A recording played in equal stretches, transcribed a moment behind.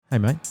Hey,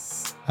 mate.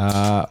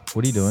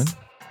 What are you doing?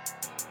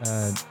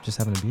 Just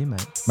having a beer,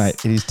 mate. Mate,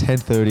 it is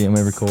 10:30 and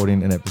we're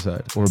recording an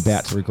episode. We're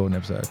about to record an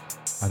episode.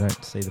 I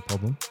don't see the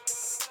problem.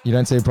 You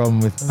don't see a problem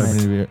with Mate,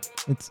 opening a beer?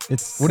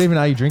 It's What even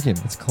are you drinking?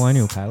 It's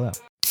Colonial Pale Ale.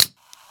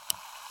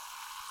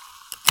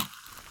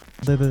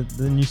 They're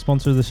the new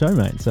sponsor of the show,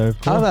 mate. So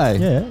of course, Are they?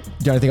 Yeah. You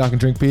don't think I can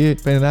drink beer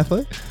being an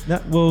athlete? No,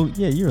 well,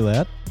 yeah, you're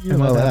allowed. You're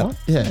Am I allowed to have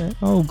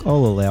allowed? one. Yeah.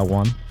 I'll allow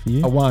one for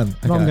you. A one.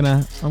 But Okay. I'm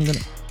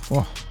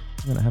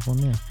gonna have one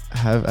now.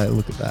 Have a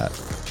look at that.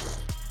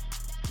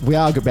 We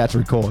are about to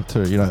record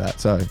too, you know that.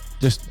 So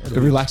just it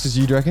relaxes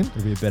you, do you reckon?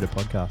 It'll be a better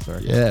podcast, I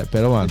reckon. Yeah,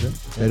 better one. Yeah.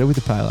 Better with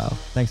the pale ale.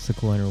 Thanks to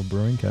Colonial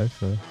Brewing Co.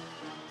 for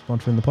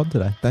sponsoring the pod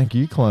today. Thank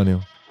you,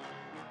 Colonial.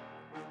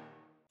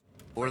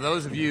 For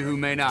those of you who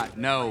may not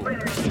know,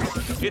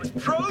 It's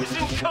pros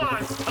and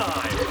cons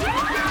time.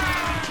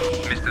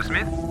 Mr.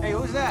 Smith? Hey,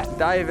 who's that?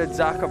 David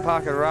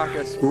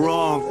Zakapakarakis.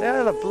 Wrong.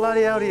 How the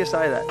bloody hell do you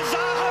say that?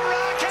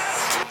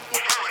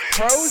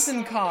 Pros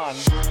and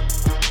cons.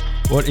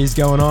 What is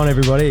going on,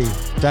 everybody?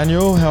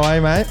 Daniel, how are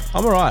you, mate?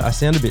 I'm all right. I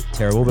sound a bit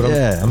terrible, but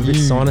Yeah, I'm a bit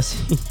you-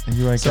 sinusy. Are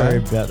you okay? Sorry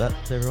about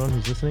that to everyone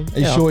who's listening. Are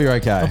you sure you're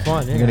okay? I'm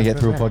fine. Yeah, You're going to get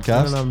through a okay.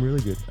 podcast? No, I'm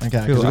really good. Okay,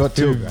 I because we've got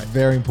feel two great.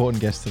 very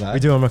important guests today. We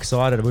do. I'm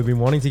excited. We've been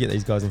wanting to get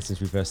these guys in since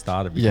we first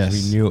started because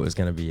Yes. we knew it was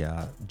going to be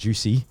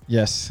juicy.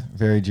 Yes,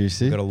 very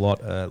juicy. We've got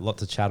a lot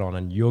to chat on,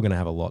 and you're going to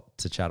have a lot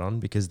to chat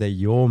on because they're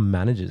your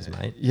managers,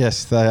 mate.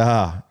 Yes, they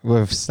are.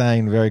 We're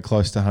staying very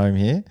close to home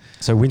here.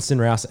 So Winston,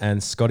 Rous,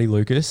 and Scotty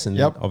Lucas, and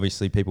Yep.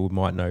 obviously people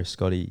might know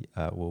Scotty,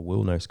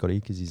 will know Scotty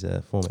because he's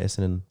a former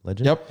Essendon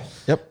legend.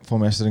 Yep.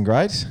 Former Essendon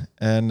great.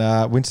 And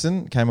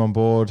Winston came on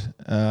board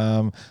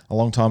a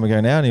long time ago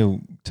now, and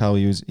he'll tell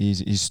you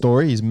his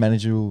story, his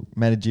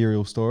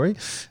managerial story.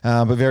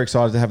 But very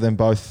excited to have them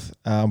both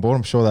on board.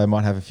 I'm sure they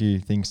might have a few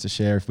things to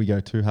share if we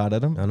go too hard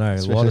at them. I know,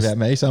 especially about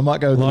me. So I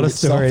might go A lot of bit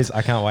soft. stories.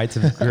 I can't wait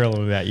to grill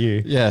them about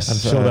you. Yes, I'm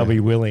so- sure they'll be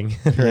willing.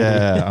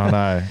 Yeah, I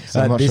know.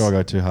 So I'm not This- sure I'll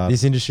go too hard.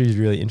 This industry is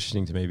really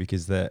interesting to me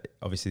because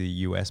obviously the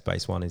US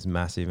based one is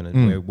massive and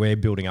we're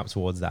building up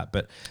towards that.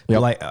 But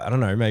Yep. like, I don't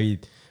know, maybe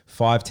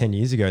 5-10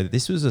 years ago,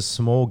 this was a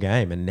small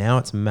game and now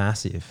it's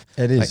massive.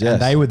 It is, Like, yes.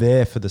 And they were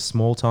there for the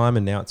small time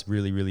and now it's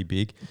really, really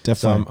big.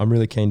 Definitely. So I'm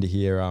really keen to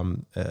hear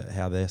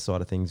how their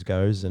side of things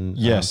goes. And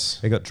Yes.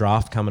 they got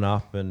draft coming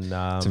up and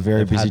It's a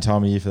very busy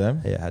time of year for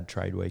them. Yeah, had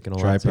trade week and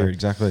all Trade that. period,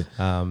 exactly.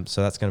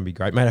 So that's going to be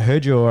great. Mate, I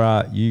heard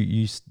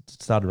you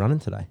started running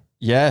today.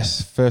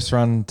 Yes, first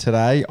run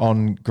today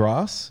on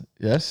grass.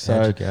 Yes, so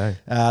How'd you go?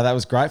 that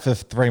was great for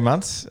 3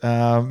 months. Mate,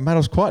 I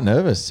was quite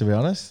nervous, to be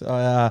honest.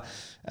 I,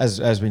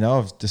 as we know,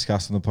 I've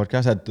discussed on the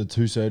podcast, I had the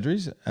 2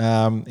 surgeries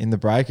in the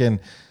break, and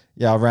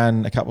I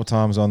ran a couple of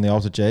times on the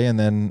Alter G, and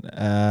then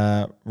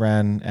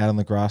ran out on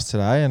the grass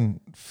today, and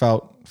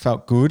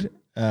felt good.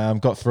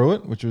 Got through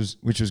it, which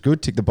was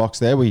good. Tick the box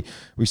there. We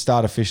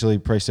start officially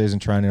pre-season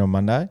training on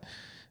Monday,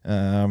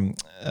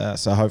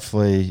 so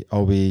hopefully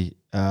I'll be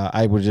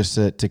able just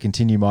to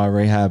continue my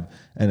rehab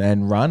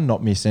and run,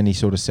 not miss any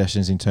sort of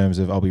sessions in terms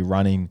of I'll be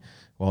running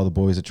while the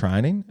boys are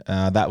training.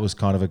 That was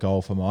kind of a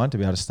goal for mine, to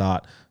be able to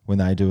start when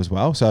they do as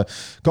well. So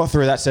got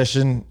through that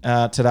session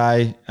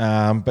today.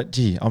 But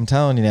gee, I'm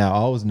telling you now,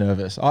 I was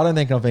nervous. I don't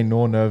think I've been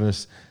more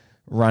nervous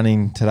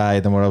running today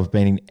than what I've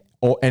been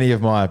in any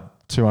of my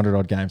 200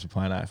 odd games of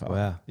playing AFL.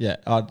 Wow. Yeah.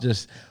 I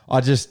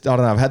don't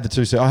know. I've had the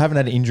 2. So I haven't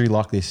had an injury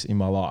like this in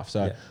my life.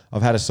 So Yeah.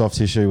 I've had a soft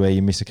tissue where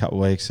you miss a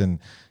couple of weeks and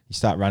you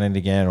start running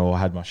again, or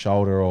had my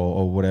shoulder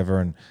or whatever.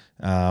 And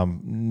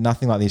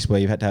nothing like this where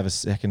you've had to have a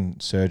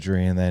second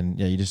surgery and then,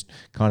 you just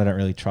kind of don't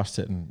really trust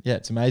it. And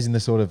it's amazing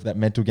the sort of that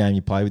mental game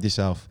you play with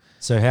yourself.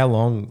 So how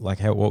long,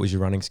 what was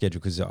your running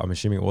schedule? Because I'm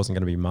assuming it wasn't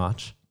going to be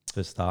much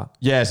to start.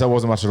 Yeah, so it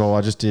wasn't much at all.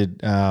 I just did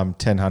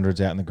 1000s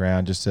out in the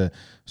ground just to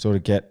sort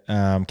of get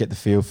the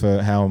feel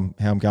for how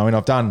I'm going.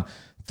 I've done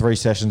 3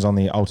 sessions on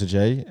the Alter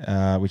G,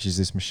 which is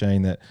this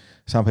machine that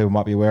some people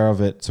might be aware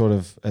of. It's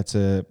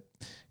a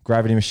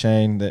gravity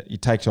machine that you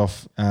takes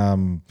off. Not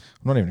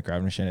even a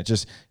gravity machine. It's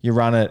just you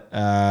run it.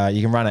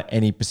 You can run at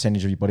any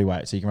percentage of your body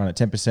weight. So you can run at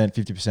 10%,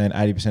 50%,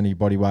 80% of your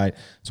body weight. It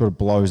sort of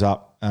blows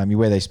up. You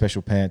wear these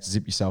special pants,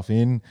 zip yourself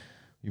in.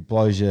 It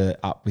blows you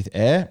up with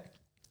air.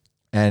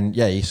 And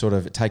you sort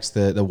of, it takes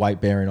the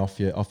weight bearing off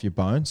your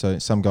bone. So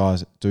some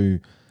guys do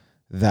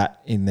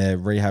that in their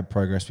rehab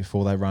progress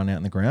before they run out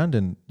in the ground.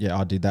 And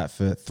I did that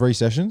for 3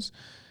 sessions.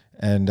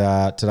 And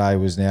today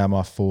was now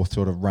my 4th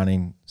sort of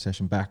running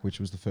session back,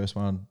 which was the first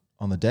one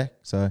on the deck.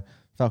 So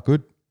felt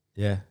good.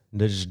 Yeah.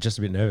 Just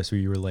a bit nervous. Were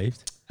you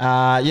relieved?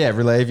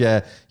 Relieved.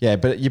 Yeah.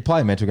 But you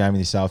play a mental game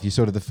with yourself. You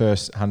sort of the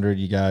first 100,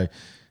 you go,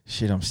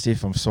 shit, I'm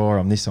stiff, I'm sore,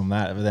 I'm this, I'm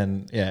that. But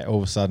then, all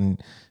of a sudden,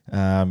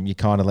 you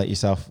kind of let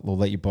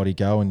your body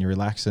go and you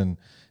relax. And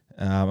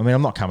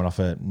I'm not coming off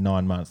a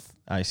 9-month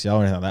ACL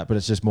or anything like that, but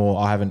it's just more,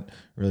 I haven't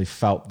really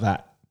felt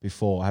that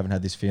before. I haven't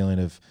had this feeling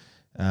of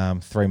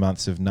 3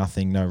 months of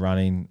nothing, no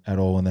running at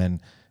all, and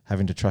then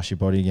having to trust your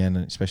body again,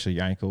 and especially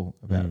your ankle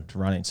about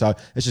running. So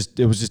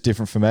it was just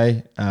different for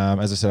me.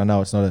 As I said, I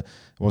know it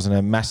wasn't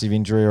a massive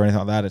injury or anything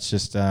like that. It's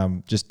just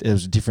it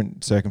was a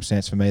different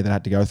circumstance for me that I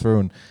had to go through,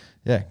 and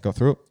got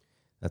through it.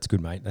 That's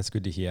good, mate. That's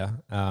good to hear.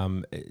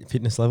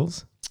 Fitness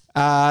levels?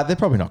 They're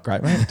probably not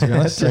great, mate, to be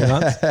honest. 3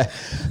 months?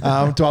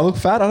 Do I look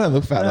fat? I don't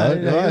look fat, though.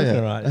 No, you're looking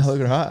all right. I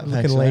look all right. Looking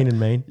Thanks, lean mate. and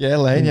mean. Yeah,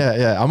 lean.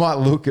 Yeah. I might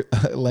look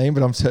lean,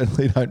 but I'm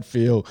certainly don't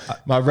feel.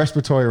 My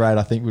respiratory rate,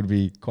 I think, would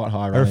be quite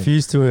high. I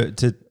refuse to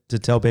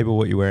tell people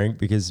what you're wearing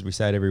because we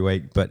say it every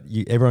week, but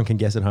everyone can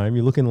guess at home.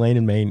 You're looking lean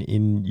and mean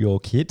in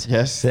your kit.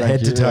 Yes, the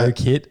head to toe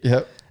kit.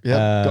 Yep.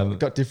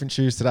 Got different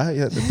shoes today.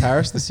 Yeah, the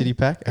Paris, the City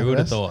Pack. Who would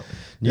have thought?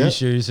 New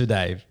shoes for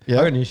Dave. Yep.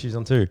 I got new shoes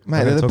on too.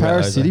 Mate, they're the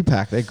Paris City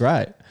Pack. They're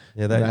great.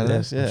 Yeah,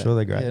 I'm sure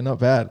they're great. Yeah, not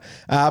bad.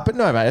 But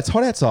no, mate, it's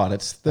hot outside.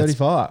 It's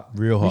 35.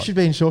 Real hot. You should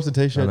be in shorts and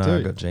t-shirt too.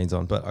 I got jeans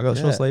on, but I got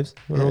short sleeves.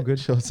 We're all good.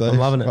 Short sleeves. I'm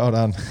loving it. Well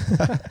done.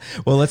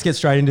 Well, let's get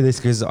straight into this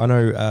because I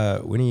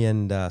know Winnie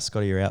and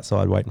Scotty are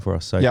outside waiting for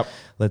us. So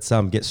let's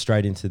get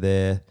straight into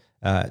their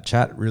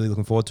chat. Really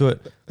looking forward to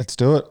it. Let's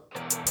do it.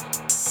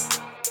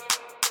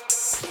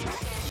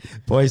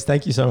 Boys,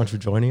 thank you so much for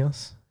joining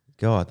us.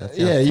 God, that's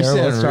you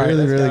sound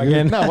really good.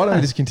 Again. No, why don't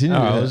we just continue?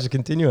 I'll just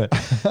continue it.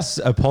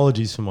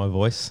 Apologies for my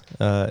voice.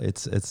 I've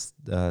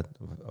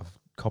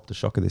copped a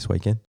shocker this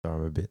weekend.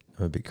 I'm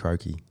a bit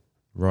croaky,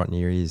 right in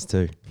your ears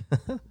too.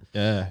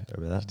 Yeah,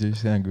 Sorry about that. you do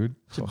sound good.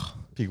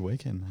 Big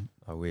weekend, mate.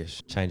 I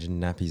wish changing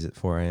nappies at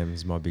 4 a.m.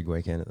 is my big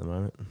weekend at the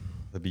moment.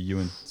 There'll be you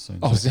in soon.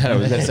 I was going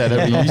to say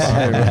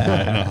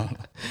that.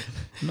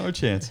 No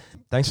chance.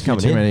 Thanks for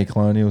coming Too in. many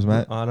colonials,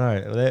 mate. I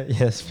know.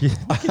 Yes.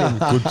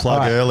 Good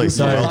plug early.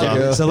 So, well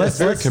done. so let's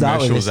start with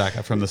Commercial, this. Zach,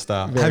 from the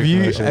start. Have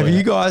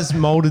you guys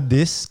molded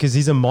this? Because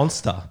he's a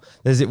monster.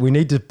 We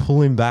need to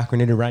pull him back. We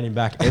need to rein him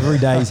back. Every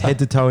day he's head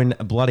to toe in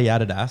bloody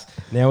Adidas.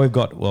 Now we've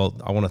got,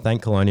 I want to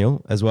thank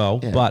Colonial as well,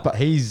 but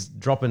he's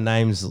dropping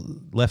names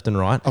left and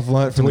right. I've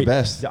learned from the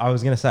best. I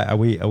was going to say, are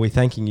we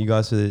thanking you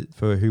guys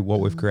for what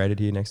we've created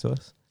here next to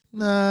us?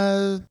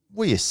 No,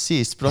 we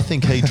assist, but I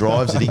think he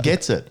drives it. He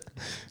gets it.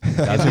 In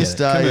this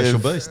day Commercial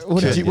of- beast.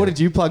 What did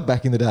you plug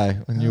back in the day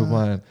when you were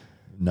playing?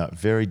 No,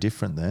 very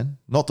different then.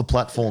 Not the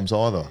platforms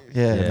either.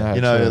 Yeah.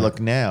 You know, true. like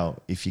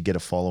now, if you get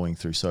a following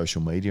through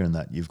social media and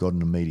that, you've got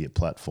an immediate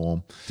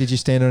platform. Did you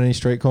stand on any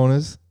street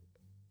corners?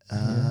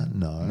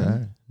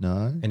 No.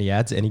 Any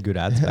ads? Any good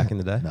ads back in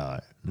the day? No.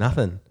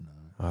 Nothing.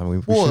 We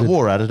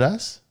Wore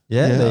Adidas.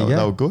 Yeah, there you They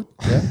go. were good.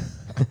 Yeah.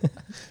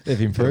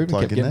 They've improved and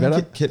Plug kept in getting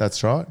there. better.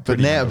 That's right. But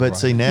now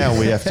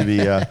we have to be,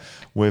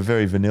 we're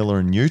very vanilla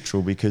and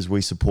neutral because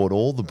we support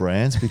all the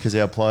brands because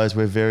our players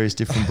wear various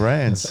different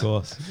brands. Of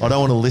course. I don't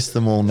want to list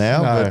them all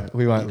now, No, but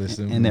we won't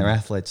listen. And their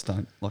athletes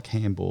don't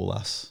handball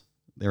us.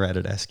 Their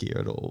Adidas gear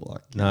at all.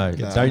 Not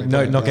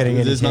getting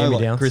any There's no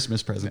hand-me-downs.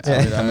 Christmas presents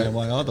coming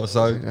away either.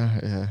 So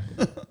Yeah.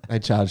 They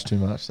charge too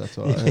much. That's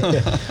why.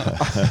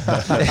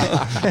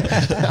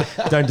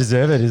 Don't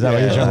deserve it. Is that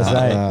what you're trying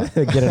to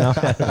say? Get enough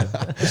out of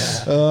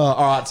it. All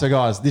right. So,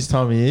 guys, this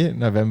time of year,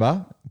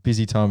 November,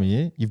 busy time of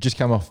year. You've just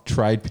come off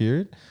trade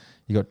period.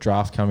 You got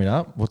draft coming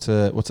up. What's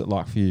it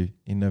like for you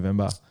in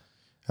November?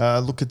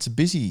 look, it's a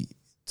busy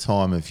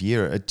time of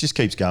year. It just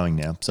keeps going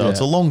now. So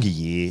it's a longer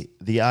year.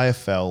 The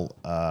AFL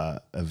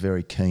are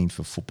very keen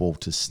for football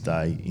to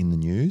stay in the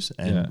news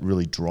and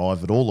really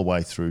drive it all the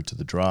way through to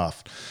the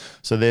draft.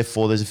 So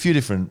therefore, there's a few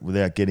different,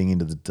 without getting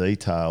into the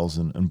details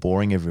and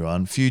boring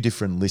everyone, a few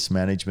different list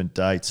management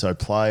dates. So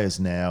players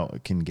now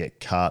can get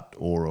cut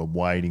or are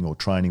waiting or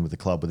training with the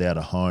club without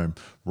a home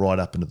right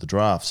up into the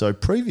draft. So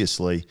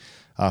previously,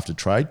 after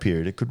trade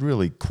period, it could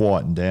really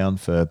quieten down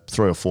for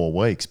 3 or 4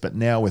 weeks. But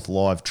now with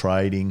live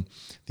trading,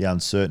 the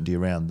uncertainty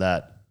around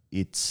that,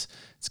 it's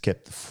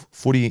kept the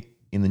footy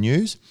in the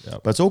news,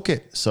 but it's all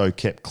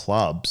kept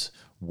clubs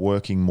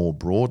working more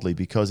broadly,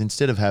 because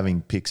instead of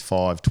having picks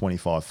 5,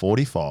 25,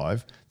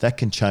 45, that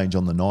can change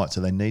on the night.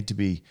 So they need to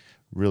be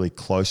really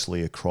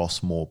closely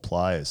across more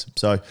players.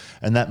 So,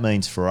 and that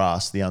means for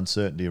us, the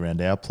uncertainty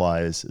around our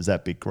players is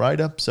that bit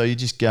greater. So you're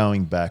just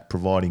going back,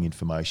 providing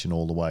information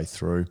all the way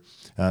through.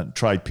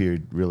 Trade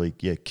period really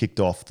kicked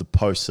off the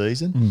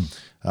postseason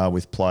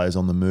with players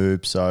on the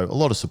move. So a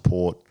lot of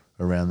support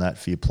around that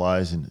for your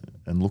players and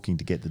looking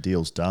to get the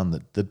deals done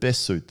that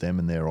best suit them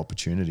and their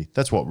opportunity.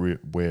 That's what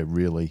we're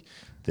really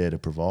there to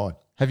provide.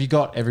 Have you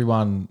got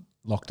everyone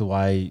locked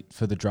away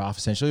for the draft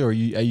essentially, or are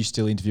you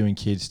still interviewing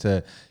kids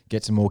to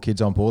get some more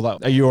kids on board? Like,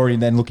 are you already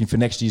then looking for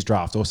next year's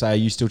draft, or say are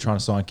you still trying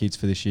to sign kids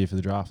for this year for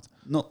the draft?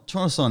 Not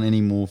trying to sign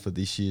any more for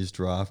this year's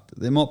draft.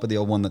 There might be the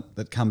odd one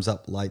that comes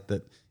up late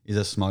that is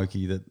a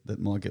smoky that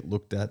might get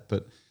looked at,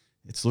 but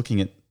it's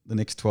looking at the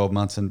next 12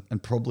 months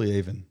and probably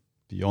even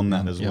beyond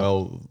that as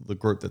well, the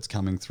group that's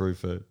coming through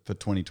for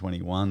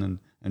 2021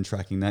 and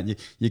tracking that.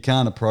 You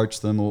can't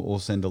approach them or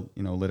send a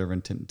letter of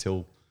intent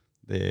until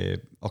their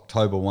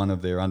October 1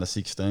 of their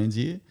under-16s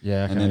year.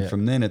 And then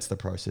from then it's the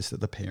process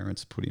that the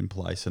parents put in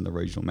place and the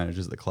regional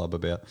managers of the club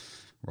about,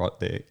 right,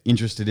 they're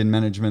interested in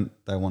management,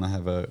 they want to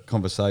have a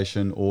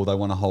conversation, or they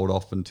want to hold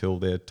off until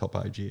their top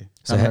age year.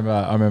 So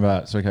I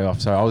remember, so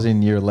I was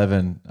in year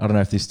 11. I don't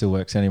know if this still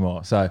works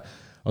anymore. So I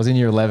was in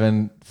year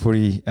 11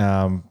 footy,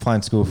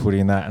 playing school footy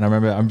and that. And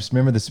I just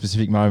remember the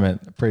specific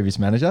moment, previous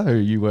manager who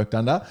you worked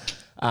under,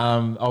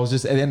 I was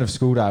just at the end of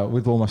school day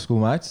with all my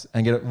schoolmates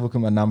and look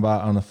at my number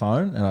on the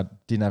phone, and I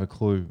didn't have a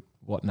clue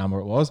what number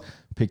it was.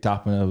 Picked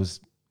up and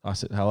I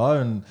said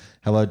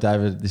hello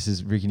David, this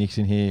is Ricky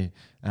Nixon here.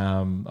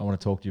 I want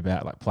to talk to you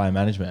about like player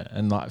management.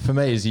 And like for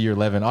me as a year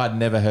 11, I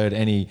never had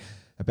any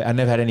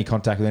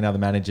contact with any other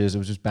managers. It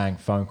was just bang,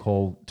 phone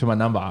call to my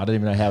number. I don't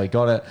even know how he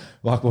got it,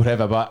 like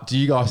whatever. But do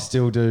you guys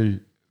still do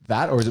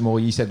that, or is it more?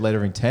 You said letter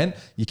of intent.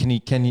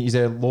 Is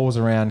there laws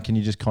around? Can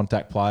you just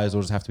contact players,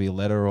 or does it have to be a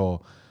letter?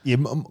 Or yeah,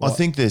 I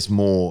think there's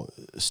more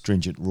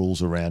stringent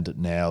rules around it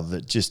now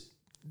that just.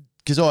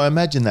 Because I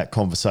imagine that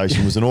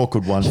conversation was an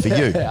awkward one for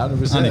you.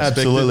 100%.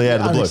 Absolutely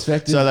out of the blue.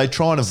 So they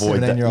try and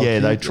avoid that. Yeah,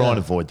 they try and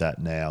yeah. avoid that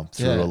now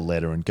through a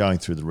letter and going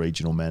through the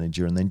regional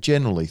manager and then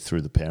generally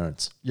through the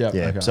parents. Yeah.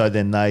 Okay. So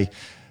then they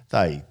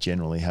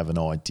generally have an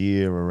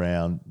idea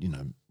around,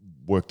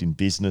 worked in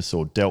business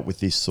or dealt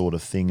with this sort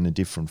of thing in a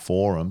different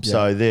forum. Yeah.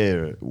 So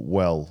they're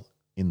well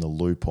in the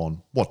loop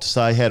on what to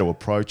say, how to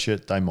approach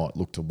it. They might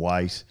look to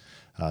wait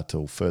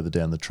till further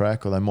down the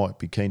track, or they might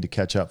be keen to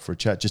catch up for a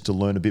chat just to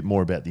learn a bit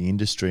more about the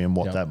industry and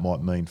what that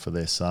might mean for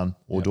their son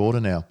or daughter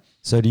now.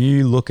 So do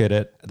you look at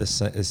it the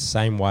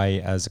same way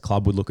as a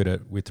club would look at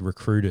it with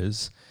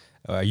recruiters?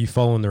 Are you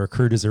following the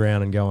recruiters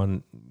around and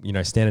going,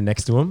 standing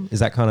next to them?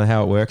 Is that kind of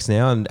how it works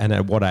now, and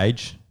at what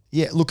age?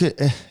 Yeah, look,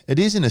 it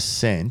is in a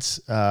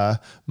sense.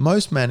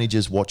 Most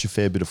managers watch a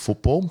fair bit of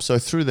football, so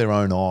through their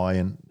own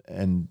eye,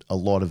 and a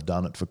lot have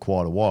done it for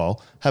quite a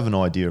while, have an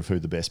idea of who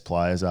the best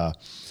players are.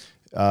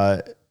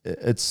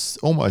 It's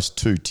almost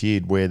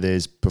two-tiered where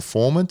there's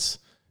performance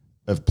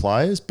of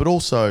players, but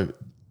also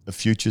a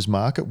futures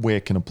market. Where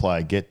can a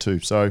player get to?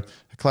 So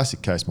a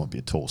classic case might be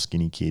a tall,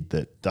 skinny kid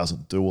that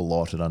doesn't do a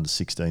lot at under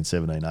 16,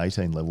 17,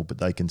 18 level, but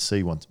they can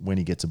see when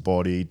he gets a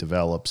body,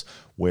 develops,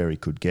 where he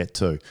could get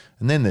to.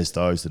 And then there's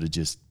those that are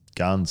just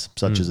guns,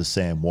 such as a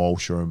Sam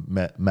Walsh or a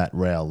Matt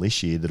Rowell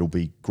this year, that'll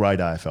be great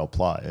AFL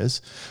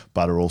players,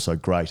 but are also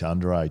great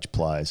underage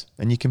players.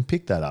 And you can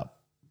pick that up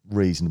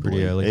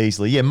reasonably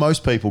easily. Yeah,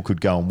 most people could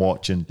go and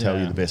watch and tell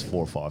you the best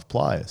 4 or 5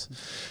 players.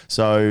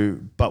 So,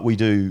 but we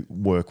do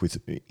work with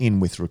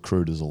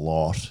recruiters a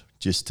lot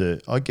just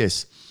to, I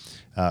guess,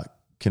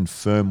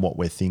 confirm what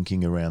we're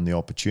thinking around the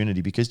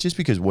opportunity, because just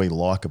because we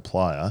like a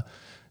player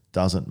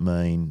doesn't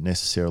mean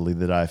necessarily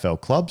that AFL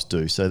clubs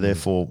do. So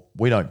therefore,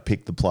 we don't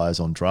pick the players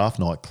on draft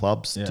night.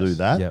 Clubs do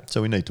that. Yep.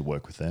 So we need to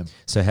work with them.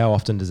 So how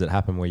often does it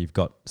happen where you've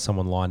got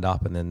someone lined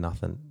up and then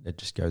nothing, it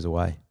just goes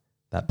away?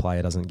 That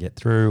player doesn't get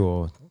through,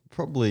 or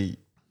probably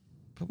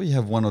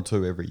have 1 or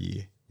 2 every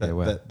year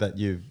that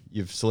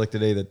you've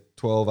selected either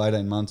 12,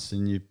 18 months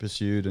and you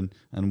pursued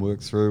and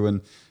worked through,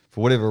 and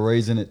for whatever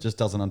reason it just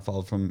doesn't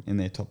unfold from in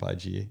their top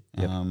age year.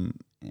 Yep. And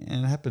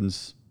it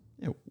happens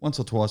once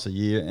or twice a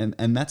year,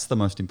 and that's the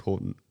most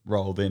important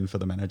role then for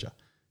the manager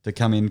to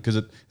come in, because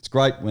it's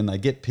great when they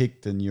get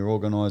picked and you're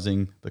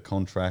organising the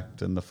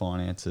contract and the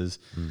finances,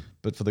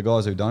 but for the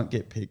guys who don't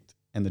get picked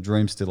and the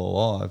dream's still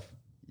alive,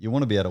 you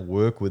want to be able to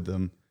work with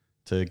them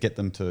to get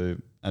them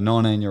to a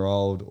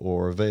 19-year-old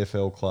or a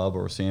VFL club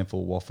or a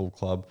Sample Waffle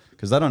club,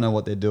 because they don't know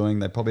what they're doing.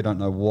 They probably don't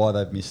know why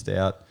they've missed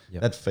out.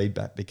 Yep. That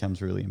feedback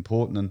becomes really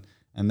important,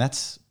 and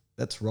that's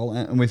role.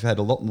 And we've had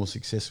a lot more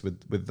success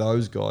with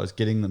those guys,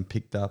 getting them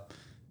picked up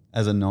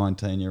as a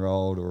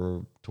 19-year-old or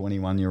a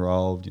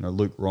 21-year-old.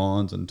 Luke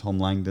Ryans and Tom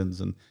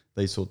Langdons and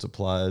these sorts of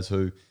players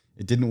who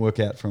it didn't work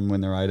out from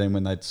when they're 18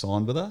 when they'd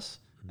signed with us,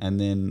 and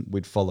then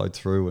we'd followed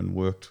through and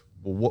worked.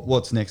 Well,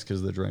 what's next,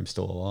 because the dream's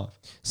still alive.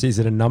 So is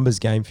it a numbers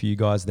game for you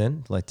guys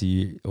then? Like, do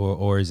you,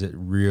 or is it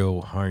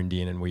real honed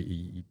in and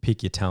you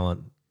pick your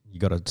talent, you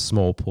got a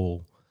small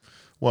pool?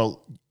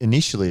 Well,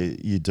 initially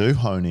you do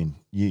hone in.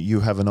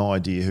 You have an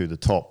idea who the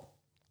top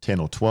 10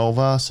 or 12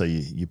 are, so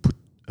you put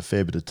a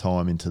fair bit of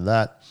time into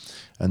that.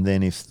 And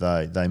then if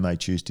they may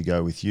choose to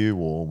go with you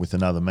or with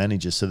another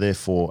manager. So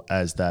therefore,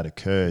 as that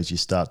occurs, you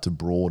start to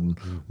broaden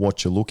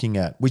what you're looking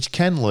at, which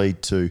can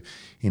lead to,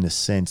 in a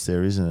sense,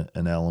 there is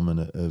an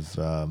element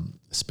of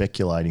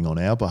speculating on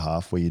our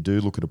behalf, where you do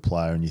look at a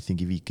player and you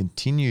think if he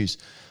continues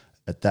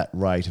at that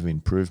rate of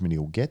improvement,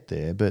 he'll get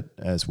there. But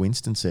as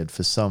Winston said,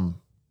 for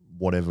some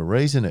whatever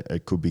reason,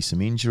 it could be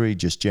some injury,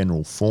 just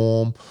general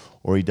form,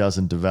 or he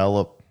doesn't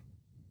develop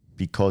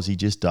because he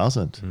just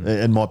doesn't.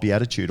 It might be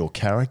attitude or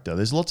character.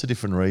 There's lots of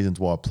different reasons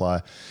why a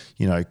player,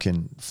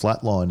 can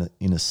flatline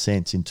in a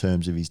sense in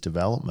terms of his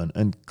development.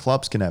 And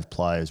clubs can have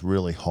players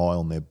really high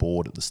on their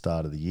board at the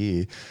start of the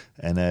year,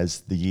 and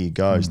as the year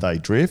goes, they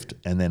drift,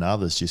 and then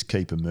others just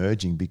keep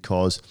emerging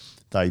because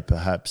they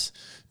perhaps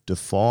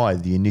defy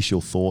the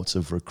initial thoughts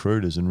of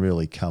recruiters and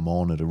really come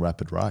on at a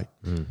rapid rate.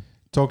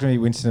 Talk to me,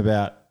 Winston,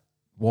 about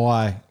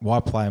why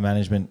player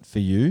management for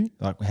you?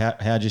 Like,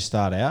 how'd you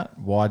start out?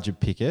 Why'd you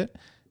pick it?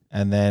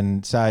 And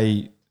then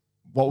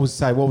what was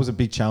a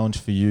big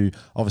challenge for you?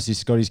 Obviously,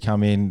 Scotty's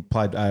come in,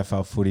 played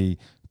AFL footy.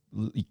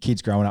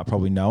 Kids growing up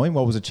probably know him.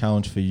 What was a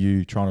challenge for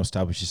you trying to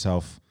establish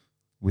yourself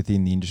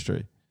within the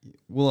industry?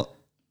 Well,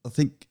 I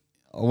think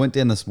I went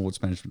down the sports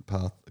management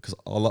path because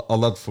I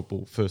love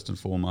football first and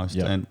foremost,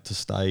 and to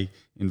stay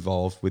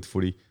involved with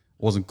footy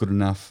wasn't good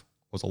enough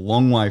was a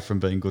long way from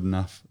being good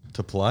enough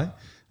to play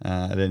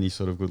at any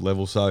sort of good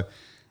level. So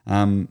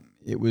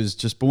it was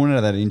just born out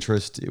of that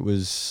interest. It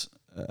was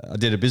I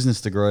did a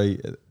business degree,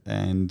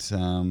 and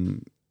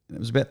it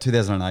was about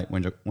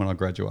 2008 when I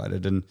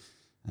graduated. And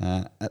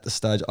at the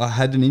stage, I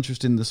had an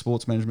interest in the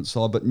sports management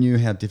side, but knew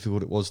how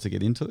difficult it was to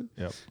get into.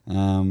 Yep.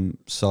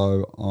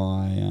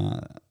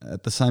 So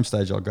at the same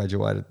stage I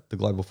graduated, the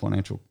global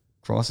financial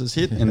crisis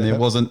hit, and there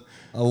wasn't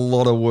a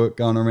lot of work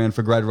going around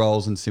for grad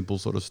roles and simple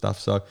sort of stuff.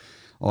 So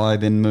I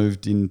then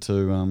moved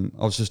into,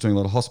 I was just doing a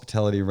lot of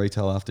hospitality and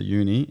retail after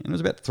uni, and it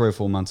was about 3 or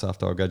 4 months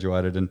after I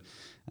graduated, and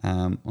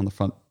on the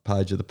front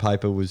page of the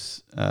paper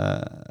was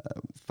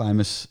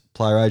famous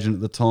player agent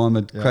at the time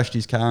had crashed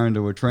his car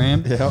into a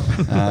tram,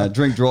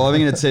 drink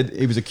driving, and it said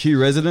he was a Kew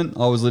resident.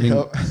 I was living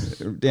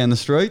down the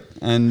street,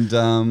 and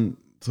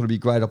thought it'd be a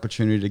great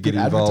opportunity to get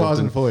involved.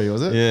 Advertising for you,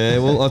 was it? Yeah,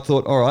 well, I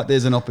thought, all right,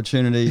 there's an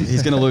opportunity.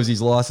 He's going to lose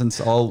his license.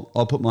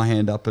 I'll put my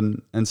hand up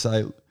and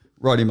say,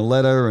 wrote him a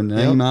letter and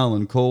an email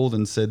and called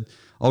and said,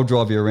 I'll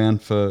drive you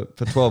around for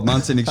 12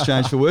 months in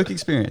exchange for work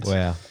experience.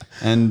 Wow.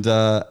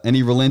 And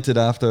he relented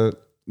after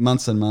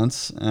months and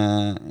months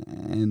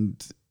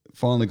and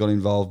finally got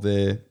involved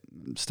there.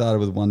 Started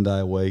with 1 day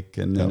a week,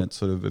 and then it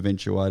sort of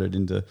eventuated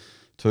into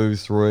 2,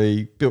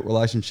 3, built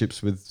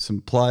relationships with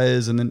some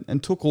players,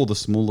 and took all the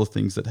smaller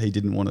things that he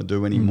didn't want to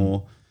do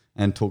anymore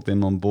and took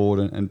them on board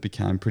and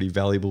became pretty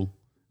valuable.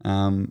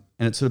 And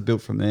it sort of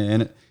built from there.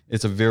 And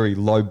it's a very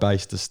low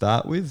base to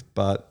start with,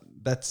 but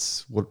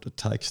that's what it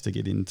takes to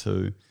get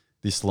into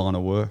this line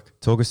of work.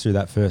 Talk us through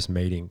that first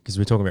meeting, because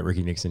we're talking about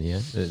Ricky Nixon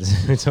here.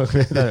 We're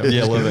talking about that.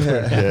 Yeah, a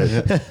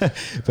little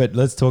bit. But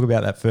let's talk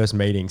about that first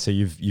meeting. So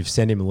you've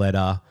sent him a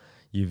letter.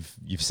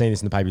 You've seen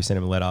this in the paper. You sent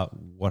him a letter.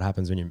 What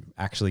happens when you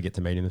actually get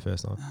to meet him the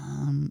first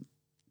time?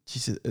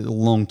 Geez, a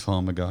long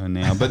time ago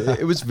now, but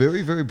it was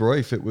very, very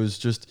brief. It was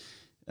just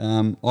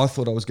I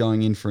thought I was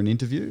going in for an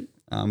interview,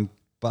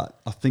 but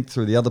I think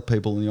through the other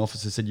people in the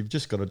office, they said, you've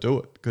just got to do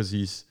it because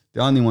he's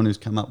the only one who's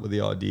come up with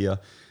the idea.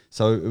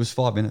 So it was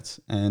 5 minutes,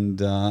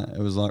 and it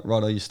was like,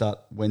 righto, you start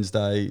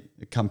Wednesday,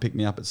 come pick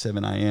me up at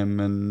 7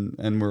 a.m.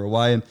 and we're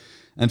away.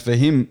 And for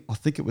him, I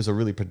think it was a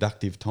really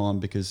productive time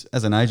because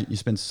as an agent, you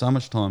spend so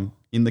much time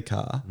in the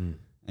car and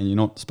you're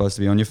not supposed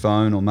to be on your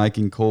phone or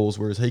making calls,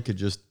 whereas he could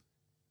just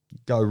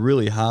go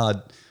really hard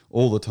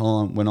all the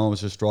time when I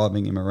was just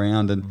driving him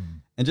around and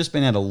just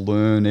being able to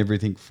learn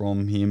everything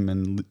from him,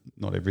 and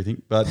not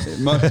everything, but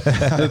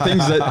the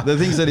things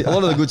that a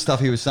lot of the good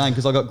stuff he was saying,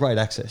 because I got great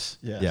access.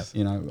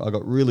 You know, I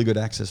got really good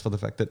access for the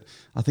fact that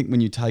I think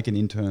when you take an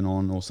intern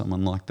on or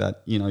someone like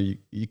that, you know,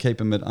 you keep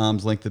them at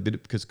arm's length a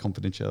bit because of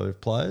confidentiality of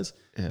players.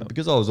 But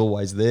because I was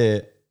always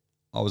there,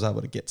 I was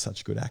able to get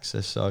such good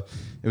access. So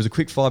it was a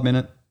quick 5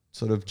 minute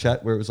sort of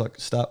chat where it was like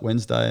start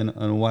Wednesday and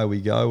away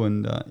we go.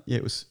 And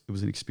it was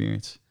an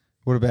experience.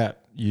 What about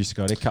you,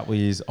 Scotty? A couple of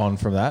years on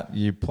from that,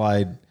 you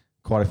played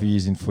quite a few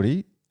years in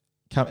footy.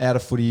 Come out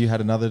of footy, you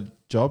had another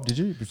job, did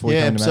you? Before you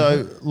came to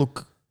management? So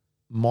look,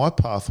 my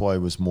pathway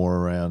was more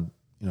around,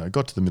 you know, I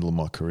got to the middle of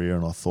my career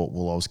and I thought,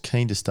 well, I was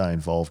keen to stay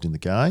involved in the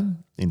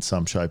game in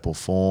some shape or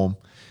form,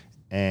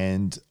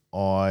 and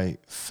I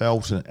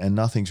felt, and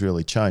nothing's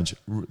really changed,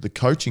 the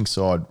coaching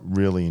side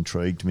really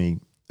intrigued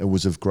me. It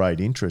was of great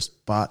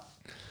interest, but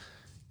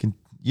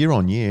year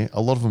on year,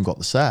 a lot of them got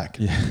the sack.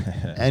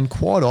 And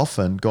quite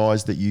often,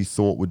 guys that you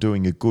thought were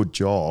doing a good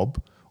job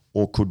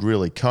or could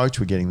really coach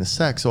were getting the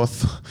sack. So I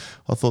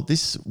thought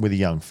this, with a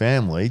young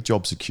family,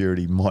 job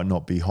security might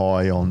not be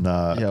high on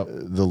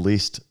the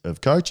list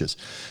of coaches.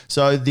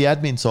 So the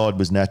admin side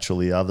was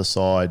naturally the other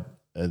side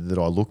that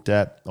I looked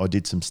at. I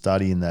did some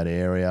study in that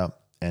area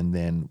and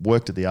then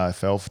worked at the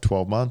AFL for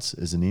 12 months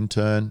as an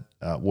intern,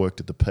 worked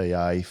at the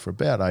PA for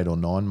about 8 or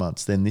 9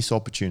 months. Then this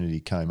opportunity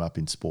came up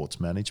in sports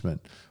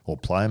management or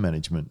player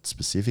management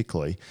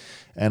specifically.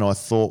 And I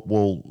thought,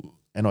 well,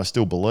 and I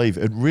still believe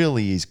it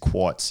really is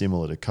quite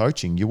similar to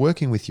coaching. You're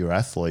working with your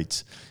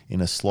athletes in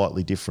a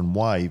slightly different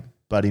way,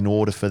 but in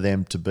order for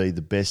them to be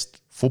the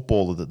best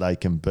footballer that they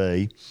can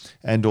be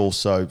and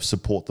also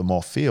support them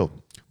off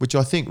field, which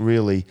I think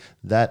really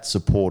that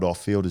support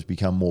off field has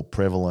become more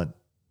prevalent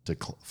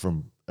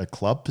from a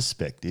club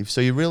perspective.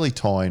 So you really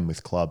tie in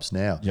with clubs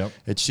now.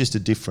 It's just a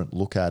different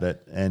look at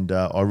it, and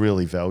I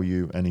really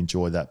value and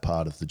enjoy that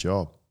part of the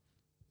job.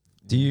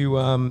 Do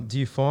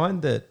you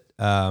find that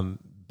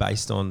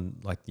based on,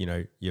 like, you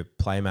know, your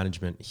player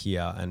management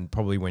here, and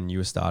probably when you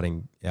were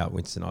starting out,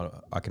 Winston,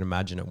 I can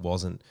imagine it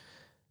wasn't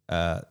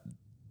there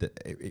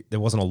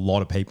wasn't a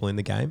lot of people in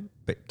the game,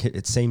 but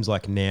it seems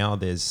like now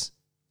there's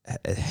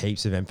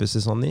heaps of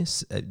emphasis on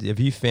this. Have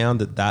you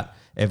found that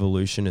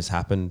evolution has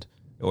happened?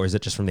 Or is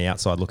it just from the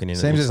outside looking in?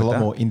 Seems there's a lot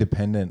more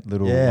independent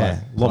little,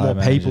 a lot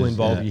more people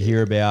involved. You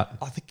hear about.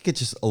 I think it gets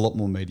just a lot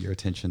more media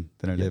attention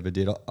than it ever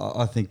did.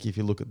 I think if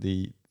you look at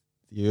the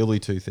early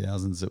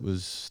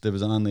 2000s, there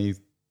was only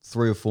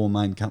 3 or 4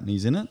 main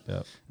companies in it,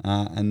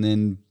 and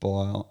then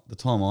by the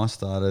time I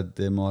started,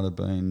 there might have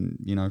been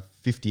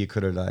 50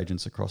 accredited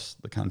agents across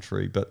the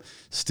country, but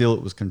still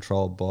it was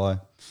controlled by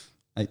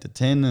 8 to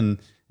 10,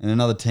 And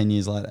another 10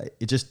 years later,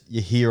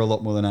 you hear a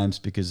lot more of the names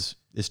because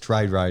there's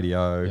trade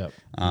radio.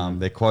 Yep.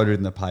 They're quoted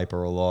in the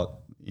paper a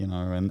lot,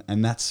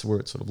 and that's where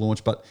it sort of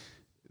launched. But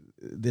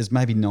there's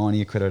maybe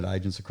 90 accredited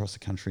agents across the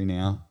country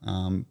now.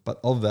 But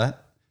of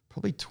that,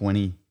 probably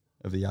 20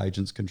 of the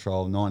agents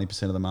control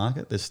 90% of the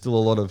market. There's still a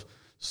lot of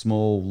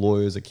small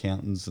lawyers,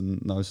 accountants, and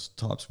those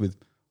types with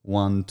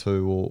 1,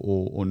 2,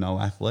 or no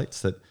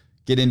athletes that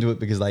get into it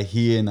because they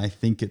hear and they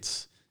think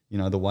it's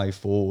the way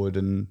forward.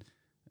 And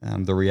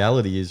the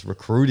reality is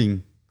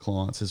recruiting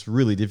clients is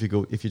really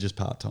difficult if you're just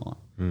part time.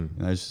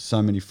 There's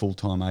so many full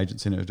time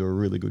agents in it who do a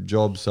really good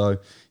job. So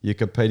you're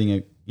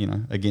competing,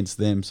 against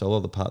them. So a lot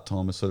of the part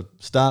timers sort of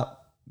start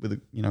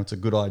with it's a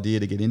good idea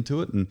to get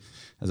into it and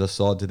as a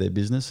side to their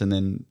business, and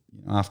then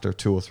after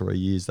 2 or 3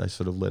 years they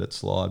sort of let it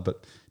slide.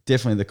 But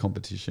definitely the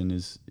competition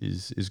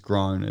is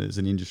grown as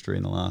an industry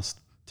in the last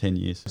 10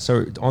 years.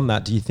 So on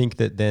that, do you think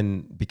that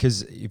then,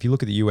 because if you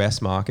look at the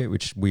US market,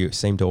 which we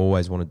seem to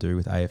always want to do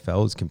with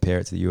AFL is compare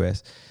it to the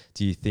US,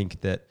 do you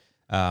think that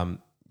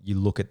you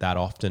look at that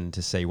often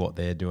to see what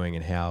they're doing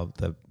and how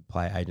the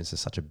player agents are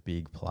such a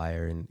big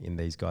player in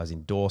these guys'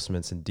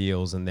 endorsements and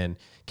deals, and then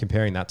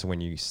comparing that to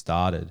when you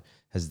started,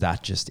 has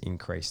that just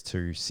increased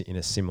to in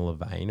a similar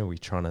vein? Are we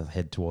trying to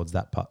head towards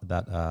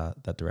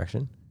that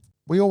direction?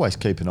 We always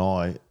keep an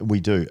eye. We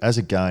do. As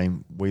a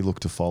game, we look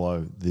to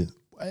follow the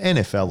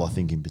NFL, I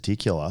think, in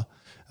particular.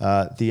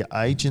 The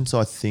agents,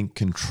 I think,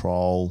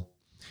 control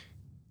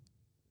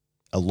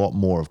a lot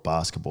more of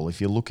basketball.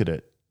 If you look at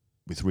it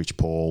with Rich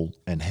Paul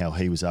and how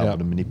he was able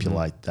to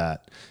manipulate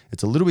that,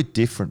 it's a little bit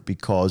different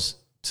because,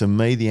 to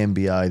me, the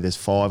NBA, there's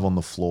 5 on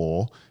the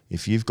floor.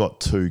 If you've got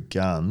 2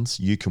 guns,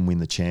 you can win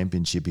the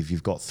championship. If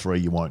you've got 3,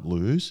 you won't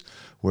lose.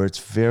 Where it's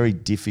very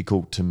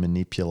difficult to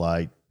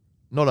manipulate,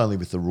 not only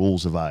with the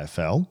rules of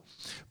AFL,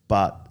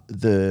 but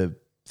the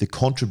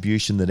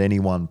contribution that any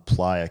one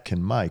player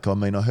can make. I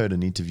mean, I heard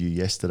an interview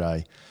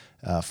yesterday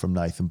from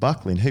Nathan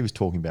Buckley, and he was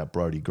talking about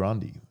Brodie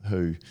Grundy,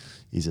 who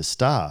is a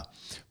star,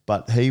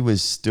 but he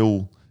was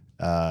still,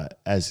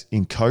 as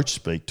in coach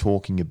speak,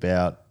 talking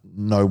about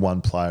no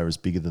one player is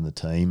bigger than the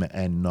team,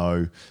 and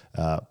no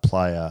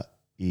player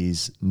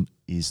is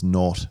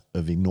not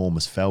of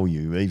enormous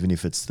value, even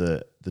if it's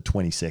the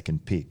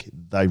 22nd pick.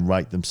 They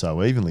rate them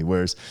so evenly,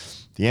 whereas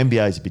the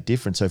NBA is a bit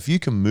different. So if you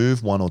can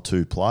move 1 or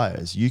 2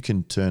 players, you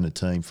can turn a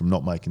team from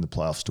not making the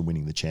playoffs to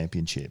winning the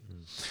championship,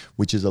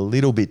 which is a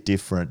little bit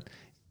different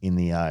in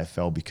the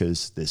AFL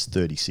because there's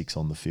 36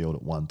 on the field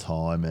at one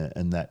time,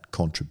 and that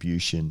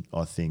contribution,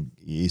 I think,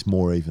 is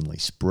more evenly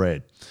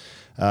spread.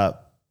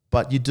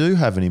 But you do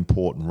have an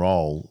important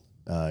role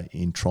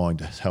in trying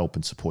to help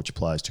and support your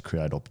players to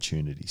create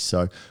opportunities.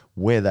 So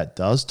where that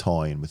does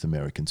tie in with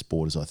American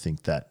sport is, I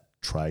think, that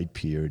trade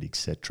period,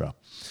 etc.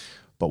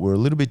 But we're a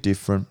little bit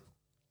different.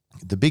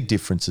 The big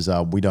differences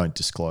are we don't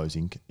disclose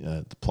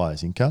the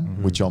player's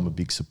income, which I'm a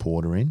big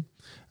supporter in.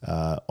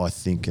 I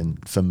think,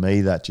 and for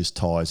me, that just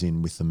ties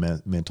in with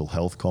the mental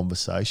health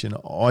conversation.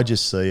 I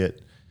just see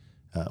it,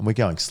 and we're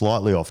going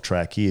slightly off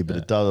track here, but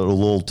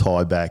it'll all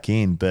tie back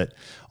in. But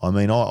I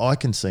mean, I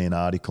can see an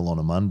article on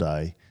a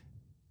Monday,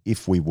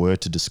 if we were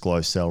to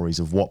disclose salaries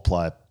of what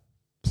player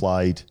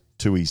played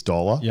to his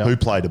dollar, who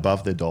played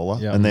above their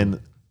dollar, and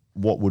then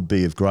what would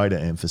be of greater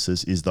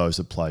emphasis is those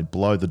that played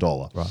below the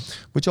dollar,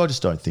 which I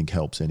just don't think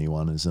helps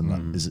anyone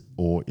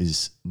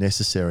is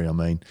necessary. I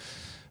mean,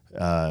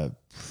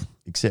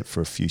 except for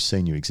a few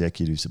senior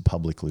executives of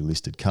publicly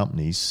listed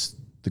companies,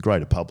 the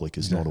greater public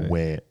is not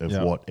aware of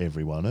what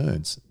everyone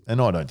earns,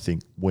 and I don't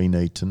think we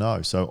need to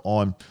know. So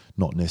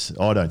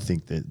I don't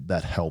think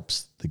that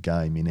helps the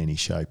game in any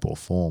shape or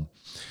form.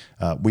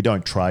 We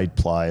don't trade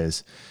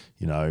players,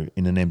 in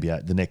an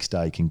NBA, the next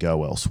day can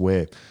go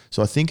elsewhere.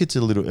 So I think it's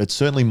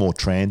certainly more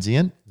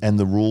transient, and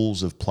the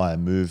rules of player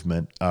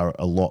movement are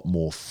a lot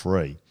more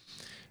free.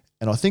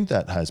 And I think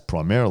that has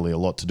primarily a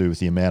lot to do with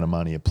the amount of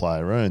money a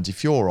player earns.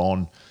 If you're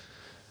on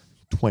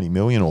 20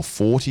 million or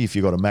 40, if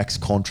you've got a max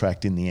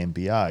contract in the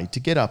NBA, to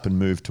get up and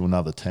move to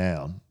another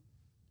town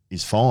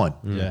is fine.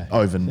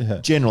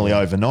 Generally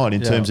overnight,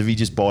 in terms of he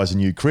just buys a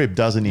new crib,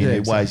 doesn't he?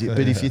 But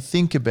if you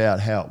think about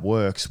how it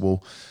works,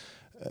 well,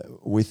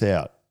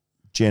 without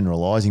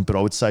generalising, but I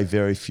would say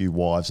very few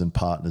wives and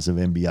partners of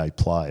NBA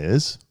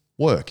players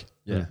work.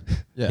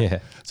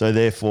 So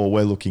therefore,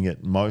 we're looking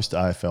at most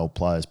AFL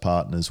players'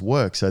 partners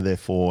work. So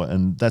therefore,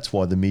 and that's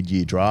why the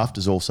mid-year draft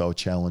is also a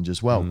challenge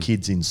as well.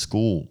 Kids in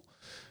school,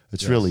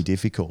 it's really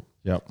difficult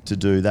to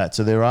do that.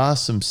 So there are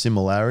some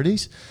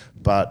similarities,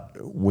 but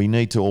we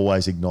need to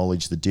always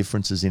acknowledge the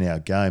differences in our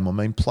game. I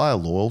mean, player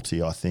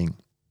loyalty, I think,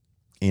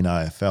 in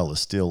AFL is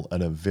still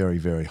at a very,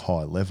 very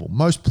high level.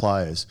 Most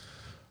players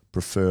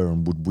prefer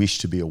and would wish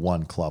to be a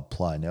one-club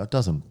player. Now, it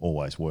doesn't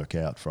always work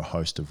out for a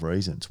host of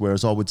reasons,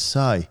 whereas I would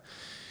say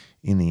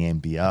in the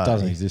NBA... It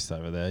doesn't exist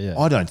over there,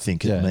 I don't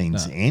think it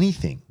means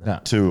anything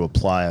to a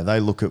player. They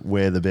look at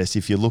where the best...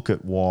 If you look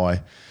at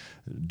why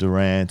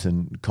Durant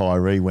and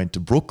Kyrie went to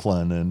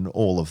Brooklyn and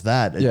all of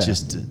that, it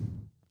just...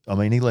 I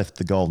mean, he left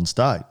the Golden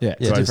State. Yeah,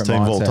 it's a greatest different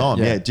team of all mindset. time.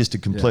 Yeah. Yeah, just a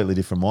completely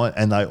different mind.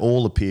 And they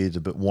all appear to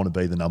want to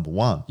be the number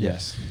one.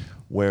 Yes.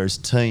 Whereas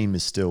team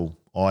is still,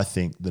 I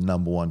think, the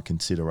number one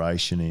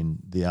consideration in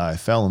the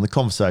AFL. And the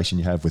conversation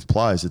you have with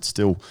players, it's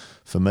still,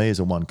 for me as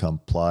a one-come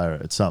player,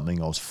 it's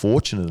something I was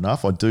fortunate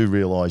enough. I do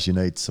realise you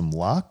need some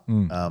luck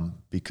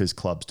because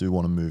clubs do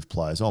want to move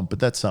players on. But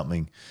that's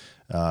something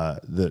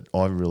that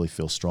I really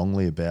feel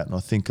strongly about. And I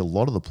think a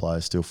lot of the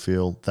players still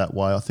feel that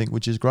way, I think,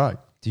 which is great.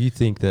 Do you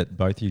think that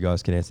both of you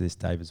guys can answer this,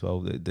 Dave, as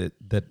well?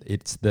 That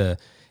it's the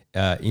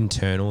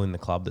internal in the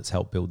club that's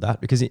helped build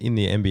that? Because in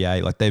the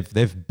NBA, like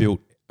they've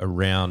built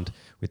around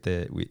with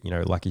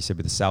like you said,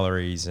 with the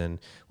salaries and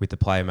with the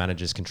player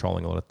managers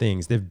controlling a lot of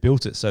things, they've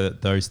built it so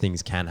that those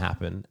things can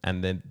happen,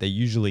 and then they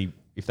usually,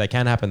 if they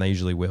can happen, they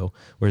usually will.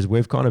 Whereas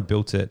we've kind of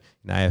built it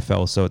in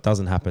AFL so it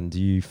doesn't happen. Do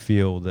you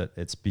feel that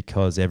it's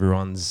because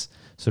everyone's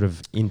sort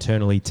of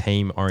internally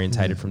team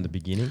orientated from the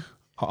beginning?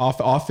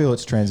 I feel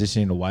it's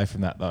transitioning away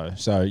from that though.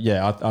 So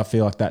yeah, I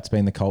feel like that's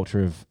been the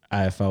culture of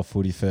AFL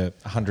footy for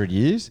 100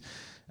 years.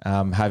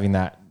 Having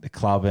that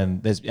club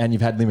and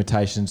you've had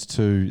limitations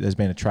too. There's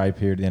been a trade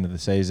period at the end of the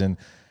season,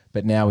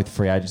 but now with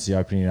free agency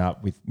opening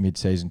up with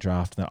mid-season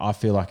draft, I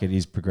feel like it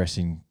is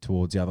progressing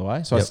towards the other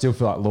way. So I still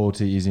feel like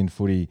loyalty is in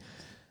footy.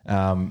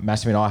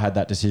 Massimo and I had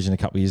that decision a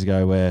couple of years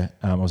ago where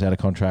I was out of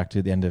contract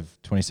at the end of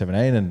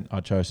 2017 and I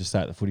chose to stay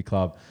at the footy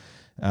club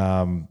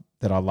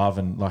that I love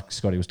and like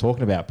Scotty was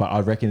talking about. But I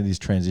reckon it is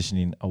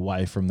transitioning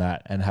away from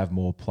that and have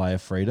more player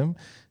freedom.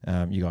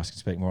 You guys can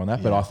speak more on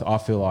that. Yeah. But I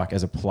feel like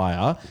as a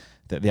player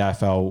that the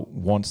AFL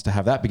wants to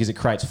have that because it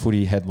creates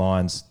footy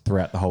headlines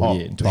throughout the whole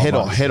year. Head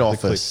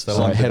office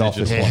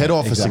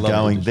are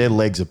going, their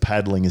legs are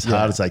paddling as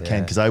hard as they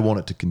can because they want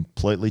it to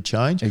completely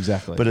change.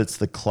 Exactly. But it's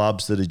the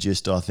clubs that are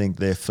just, I think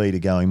their feet are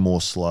going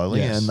more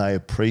slowly and they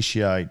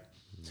appreciate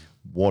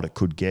what it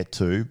could get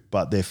to,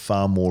 but they're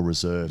far more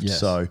reserved. Yes.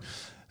 So,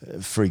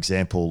 for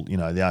example, the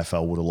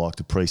AFL would have liked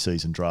a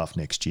pre-season draft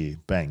next year.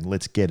 Bang,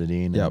 let's get it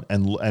in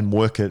and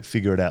work it,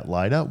 figure it out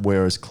later.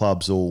 Whereas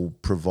clubs will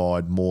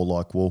provide more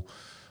like, well,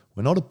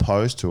 we're not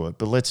opposed to it,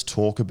 but let's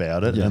talk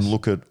about it and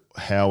look at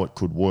how it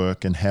could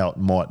work and how it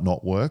might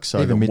not work. So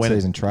even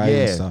mid-season trade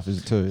and stuff is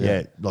it too.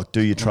 Yeah, like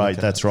do your trade.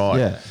 That's right.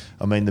 Yeah.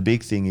 I mean, the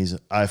big thing is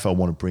AFL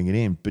want to bring it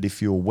in, but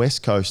if you're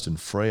West Coast and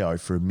Freo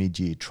for a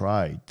mid-year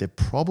trade, they've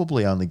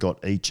probably only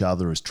got each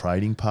other as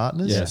trading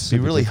partners. Yeah, It'd be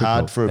really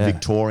hard for a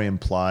Victorian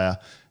player,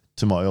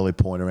 to my early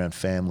point around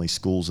family,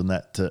 schools and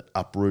that, to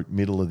uproot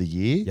middle of the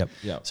year.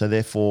 Yep. So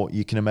therefore,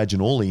 you can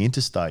imagine all the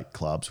interstate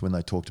clubs, when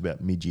they talked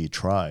about mid-year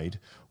trade,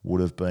 would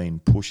have been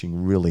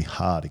pushing really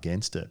hard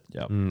against it.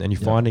 Yep. And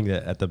you're finding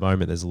that at the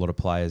moment there's a lot of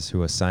players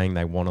who are saying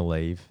they want to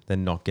leave, they're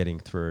not getting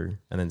through,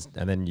 and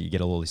then you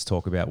get all this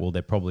talk about, well,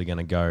 they're probably going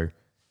to go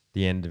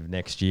the end of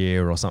next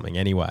year or something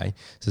anyway.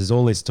 So there's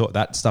all this talk,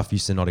 that stuff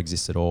used to not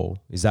exist at all.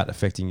 Is that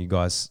affecting you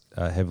guys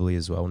heavily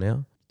as well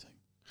now?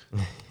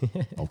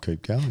 I'll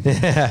keep going.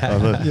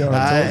 Handball.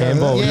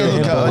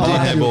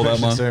 Handball that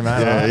one.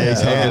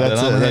 That's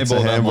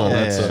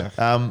a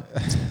handball.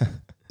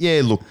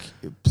 Yeah, look,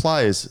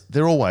 players,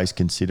 they're always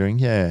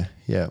considering,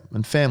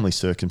 and family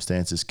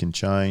circumstances can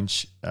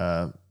change.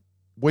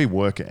 We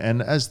work,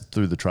 and as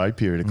through the trade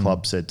period, a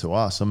club said to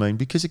us, I mean,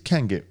 because it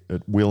can get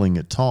willing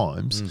at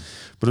times,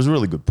 but it was a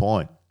really good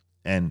point.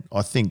 And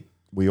I think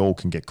we all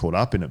can get caught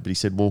up in it. But he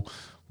said, well,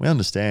 we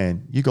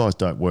understand you guys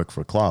don't work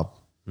for a club.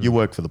 You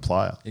work for the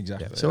player.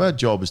 Exactly. So our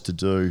job is to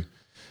do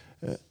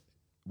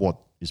what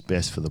is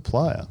best for the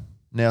player.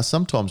 Now,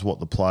 sometimes what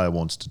the player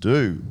wants to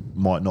do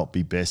might not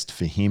be best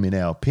for him in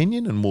our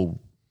opinion, and we'll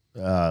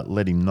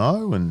let him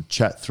know and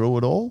chat through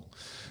it all.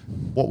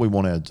 What we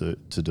want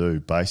to do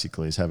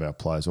basically is have our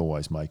players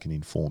always make an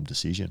informed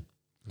decision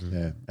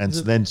and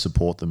then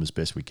support them as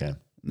best we can.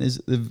 There's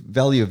the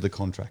value of the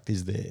contract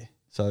is there.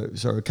 So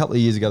a couple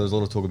of years ago, there was a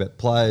lot of talk about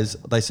players.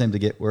 They seem to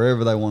get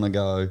wherever they want to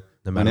go,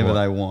 whenever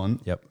they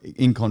want,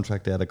 in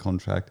contract, out of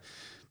contract.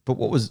 But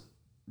what was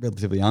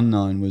relatively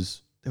unknown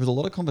was there was a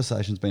lot of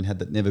conversations being had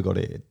that never got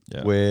aired,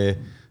 where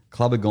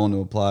club had gone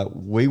to a player,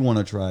 we want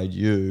to trade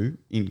you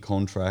in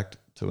contract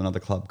to another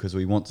club because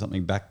we want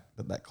something back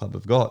that club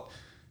have got.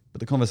 But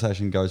the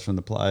conversation goes from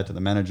the player to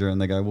the manager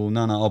and they go, well,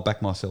 no, I'll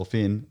back myself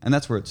in. And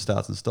that's where it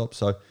starts and stops.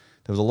 So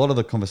there was a lot of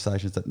the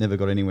conversations that never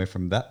got anywhere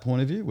from that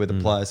point of view, where the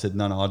player said,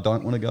 no, I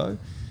don't want to go.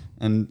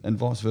 And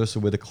vice versa,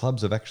 where the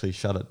clubs have actually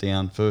shut it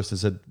down first and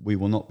said, we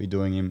will not be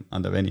doing him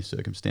under any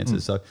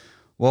circumstances. So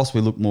whilst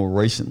we look more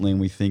recently and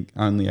we think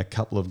only a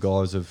couple of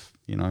guys have,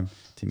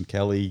 Tim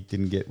Kelly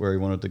didn't get where he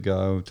wanted to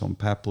go, Tom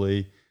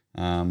Papley,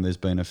 there's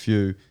been a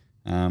few.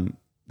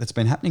 That's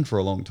been happening for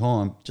a long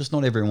time. Just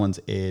not everyone's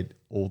aired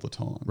all the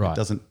time. Right.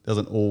 It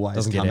doesn't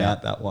always come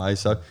out that way.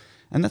 So,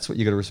 and that's what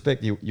you got to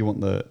respect. You want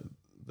the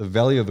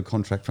value of a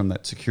contract from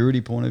that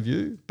security point of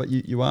view, but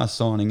you are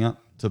signing up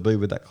to be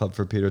with that club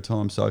for a period of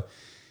time. So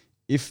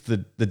if the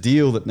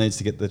deal that needs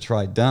to get the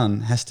trade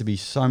done has to be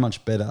so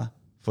much better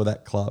for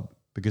that club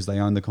because they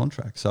own the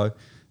contract. So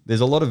there's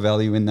a lot of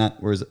value in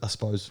that, whereas I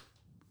suppose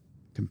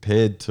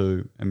compared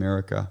to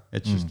America,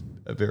 it's just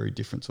a very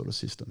different sort of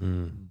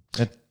system.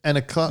 And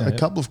a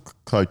couple of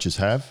coaches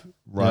have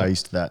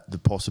raised that the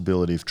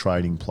possibility of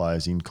trading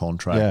players in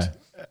contract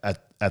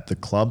at the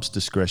club's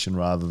discretion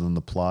rather than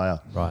the player.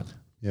 Right.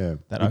 Yeah.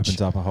 That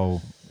opens up a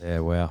whole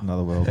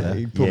another world there.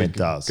 It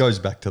does. Goes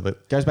back to the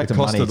to cost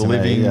money of the to me,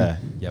 living.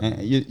 yeah.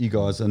 And you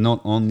guys are not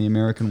on the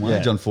American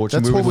wage, Yeah.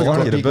 unfortunately. That's We what would we've like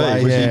got you to a be. big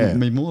wage, We'd yeah.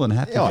 be more than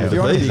happy Yeah, for if you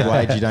you're to on a be big there.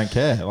 wage, you don't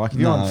care. Like if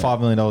you're on $5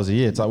 million a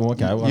year, it's like, well,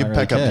 okay, well, You I don't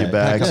pack really up care. your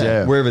bags, Pack up.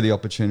 yeah. Wherever the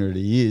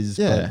opportunity is.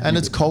 Yeah. And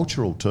it's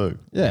cultural too.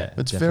 Yeah,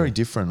 It's very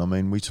different. I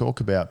mean, we talk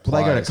about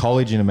Well, they go to players.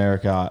 college in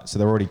America, so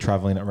they're already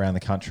traveling around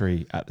the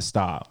country at the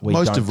start. We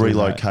Most don't have do that.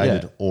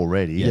 relocated Yeah.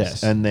 already.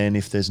 Yes. And then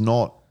if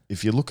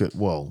you look at,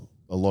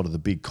 a lot of the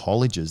big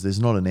colleges, there's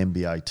not an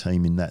NBA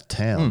team in that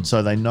town.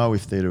 So they know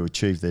if they're to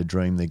achieve their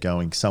dream, they're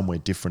going somewhere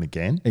different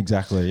again.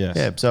 Exactly, yes.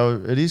 Yeah,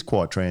 so it is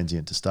quite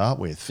transient to start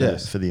with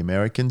for the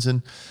Americans.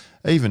 And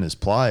even as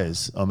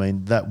players, I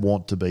mean, that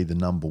want to be the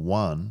number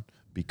one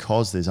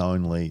because there's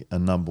only a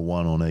number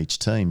one on each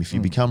team. If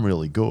you become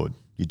really good,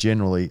 you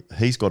generally,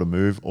 he's got to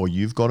move or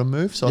you've got to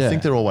move. So I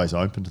think they're always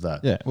open to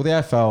that. Yeah. Well, the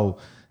AFL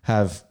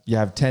have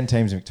 10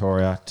 teams in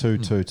Victoria, 2,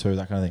 2, 2,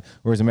 that kind of thing.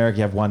 Whereas America,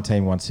 you have one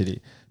team, one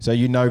city. So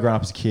growing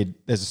up as a kid,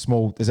 there's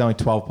only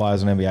 12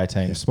 players on an NBA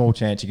team. Small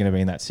chance you're going to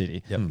be in that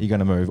city. You're going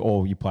to move,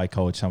 or you play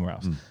college somewhere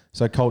else.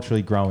 So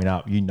culturally, growing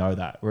up, you know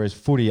that. Whereas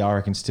footy, I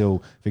reckon,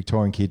 still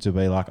Victorian kids will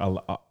be like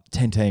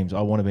 10 teams.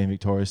 I want to be in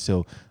Victoria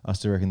still. I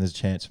still reckon there's a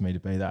chance for me to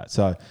be that.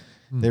 So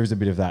there is a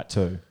bit of that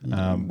too.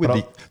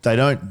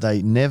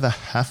 They never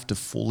have to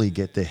fully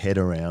get their head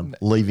around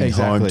leaving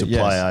home to play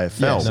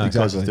AFL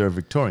because if they're a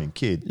Victorian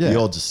kid, the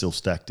odds are still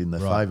stacked in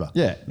their favour.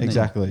 Yeah,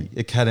 exactly.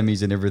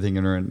 Academies and everything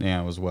are in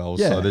now as well.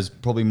 Yeah. So there's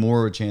probably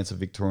more of a chance of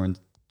Victorian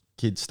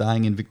kids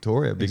staying in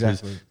Victoria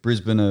because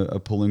Brisbane are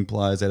pulling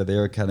players out of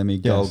their academy,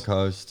 Gold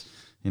Coast,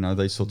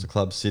 these sorts of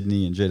clubs,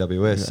 Sydney and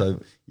GWS. So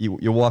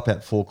you wipe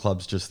out 4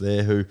 clubs just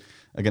there who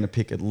are going to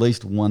pick at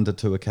least 1 to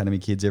 2 academy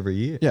kids every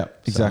year. Yeah,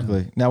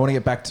 exactly. Now I want to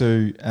get back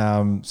to,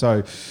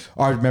 so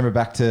I remember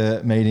back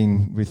to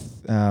meeting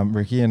with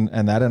Ricky and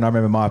that, and I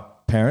remember my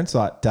parents,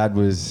 like Dad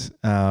was,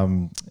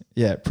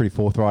 pretty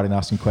forthright in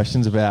asking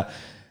questions about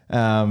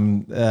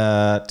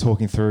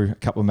talking through a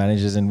couple of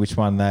managers and which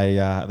one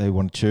they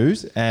want to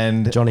choose.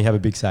 And Johnny had a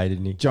big say,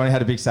 didn't he? Johnny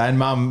had a big say, and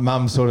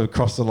Mum sort of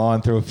crossed the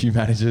line through a few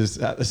managers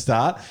at the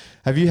start.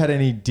 Have you had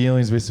any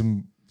dealings with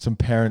some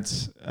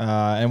parents,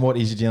 and what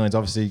is your dealings?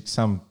 Obviously,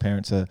 some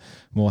parents are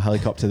more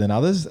helicopter than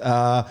others.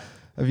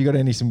 Have you got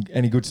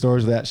any good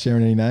stories without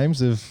sharing any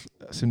names of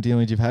some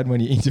dealings you've had when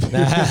you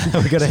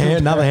interviewed? We got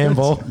another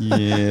handball.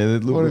 Yeah,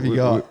 look, What have you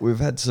got? We've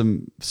had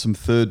some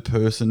third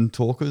person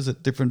talkers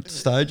at different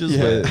stages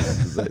where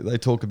they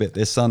talk about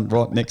their son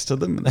right next to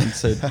them and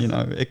said,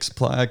 X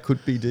player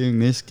could be doing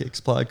this,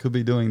 X player could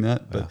be doing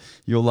that, but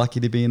you're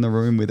lucky to be in the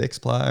room with X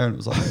player. And it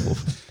was like,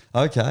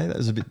 well, okay, that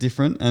was a bit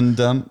different. And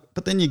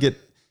but then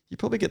you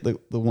probably get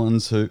the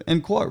ones who,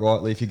 and quite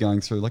rightly, if you're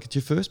going through, like it's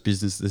your first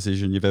business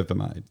decision you've ever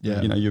made.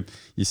 Yeah. You're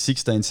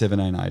 16,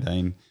 17,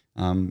 18.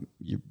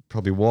 You're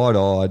probably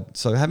wide-eyed.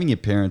 So having your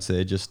parents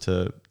there just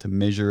to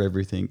measure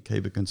everything,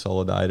 keep it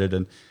consolidated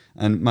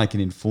and making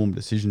informed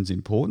decisions is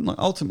important. Like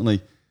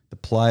ultimately, the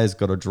player's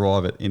got to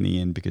drive it in the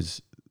end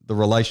because the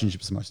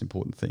relationship's the most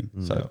important thing.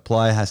 So a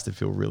player has to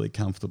feel really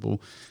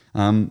comfortable.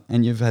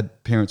 And you've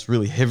had parents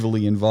really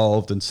heavily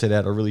involved and set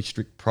out a really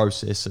strict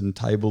process and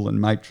table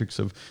and matrix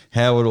of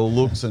how it all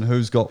looks and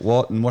who's got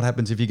what and what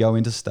happens if you go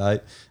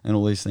interstate and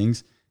all these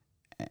things.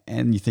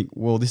 And you think,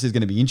 well, this is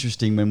going to be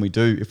interesting when we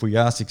do, if we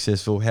are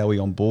successful, how we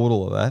onboard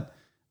all of that.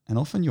 And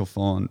often you'll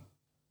find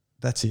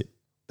that's it.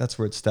 That's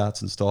where it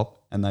starts and stops.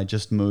 And they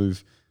just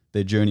move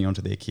their journey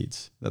onto their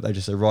kids. That they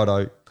just say,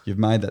 righto, you've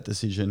made that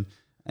decision.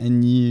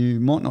 And you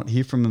might not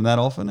hear from them that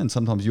often, and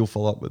sometimes you'll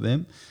follow up with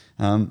them.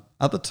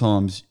 Other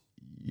times,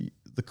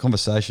 the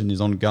conversation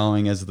is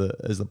ongoing as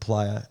the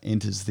player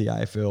enters the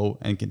AFL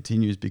and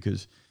continues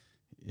because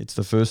it's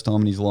the first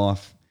time in his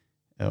life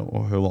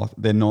or her life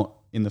they're not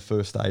in the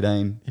first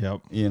 18.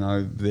 Yep.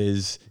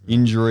 There's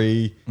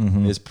injury,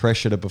 there's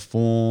pressure to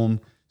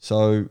perform,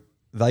 so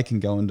they can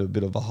go into a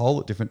bit of a hole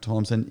at different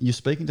times. And you're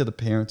speaking to the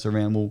parents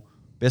around, well,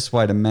 best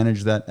way to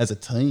manage that as a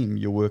team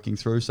you're working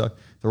through. So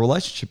the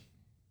relationship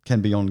can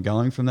be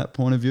ongoing from that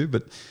point of view,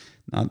 but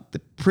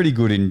they're pretty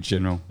good in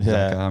general.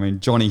 Yeah. Like, I mean,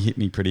 Johnny hit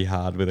me pretty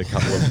hard with a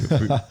couple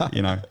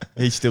of,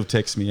 he still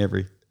texts me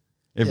every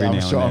now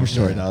and then. I'm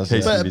sure he does.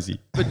 Keeps me busy.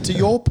 But to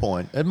your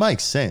point, it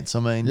makes sense. I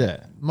mean,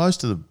 Yeah.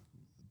 most of the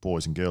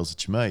boys and girls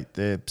that you meet,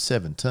 they're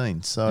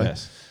 17. So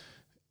Yes.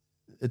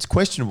 it's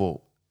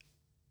questionable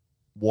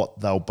what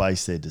they'll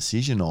base their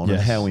decision on and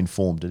Yes. how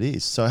informed it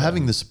is. So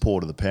having the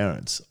support of the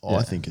parents,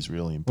 I think, is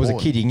really Well, important.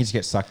 as a kid, you can just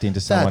get sucked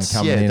into someone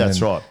coming in. That's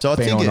and right. So I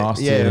being think, all nice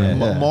to you.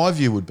 my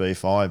view would be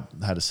if I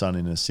had a son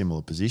in a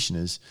similar position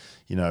is,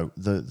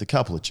 the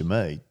couple that you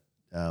meet,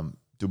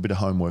 do a bit of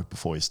homework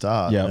before you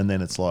start. Yep. And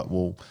then it's like,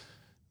 well,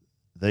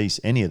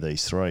 any of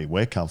these 3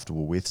 we're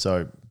comfortable with,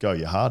 so go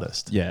your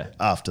hardest. Yeah.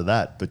 After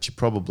that, but you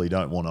probably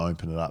don't want to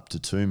open it up to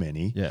too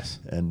many. Yes.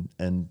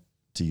 And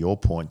to your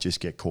point, just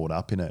get caught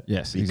up in it.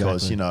 Yes,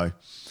 because exactly.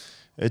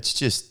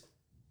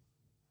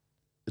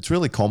 It's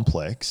really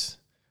complex,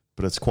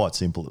 but it's quite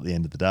simple at the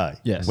end of the day.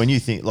 Yes. When you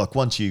think, like,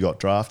 once you got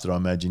drafted, I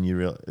imagine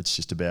it's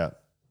just about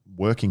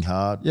working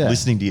hard,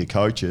 listening to your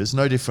coaches,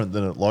 no different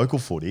than at local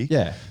footy.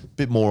 Yeah. A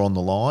bit more on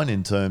the line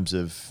in terms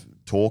of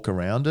talk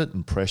around it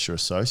and pressure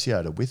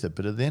associated with it.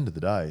 But at the end of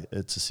the day,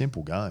 it's a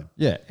simple game.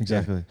 Yeah,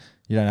 exactly. Yeah.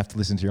 You don't have to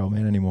listen to your old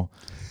man anymore.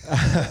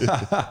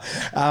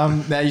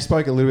 Now, you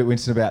spoke a little bit,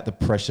 Winston, about the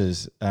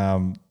pressures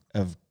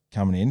of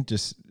coming in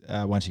just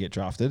once you get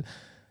drafted.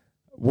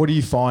 What do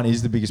you find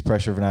is the biggest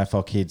pressure of an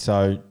AFL kid?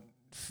 So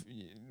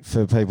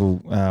for people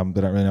that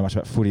don't really know much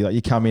about footy, like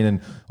you come in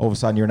and all of a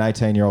sudden you're an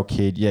 18-year-old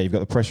kid. Yeah, you've got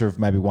the pressure of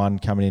maybe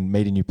coming in,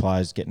 meeting new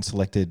players, getting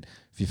selected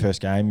for your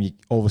first game. You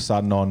all of a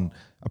sudden on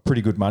a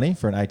pretty good money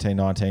for an 18,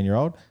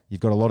 19-year-old.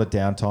 You've got a lot of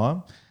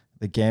downtime.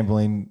 The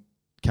gambling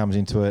comes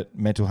into it.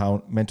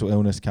 Mental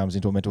illness comes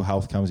into it. Mental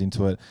health comes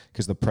into it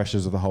because the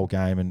pressures of the whole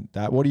game. And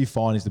that, what do you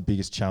find is the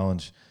biggest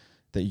challenge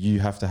that you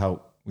have to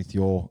help with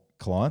your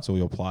clients or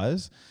your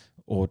players,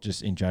 or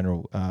just in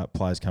general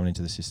players coming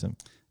into the system?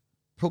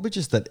 Probably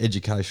just that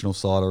educational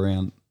side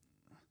around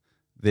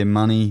their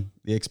money,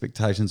 the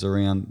expectations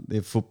around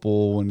their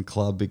football and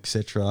club,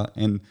 etc.,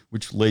 and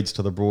which leads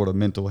to the broader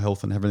mental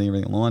health and having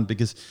everything aligned.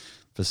 Because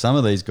for some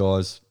of these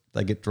guys,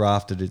 they get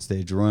drafted, it's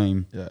their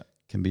dream,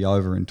 can be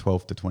over in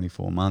 12 to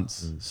 24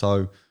 months.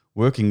 So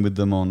working with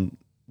them on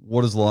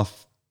what does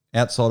life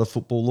outside of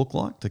football look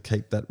like to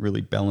keep that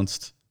really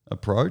balanced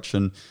approach,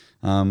 and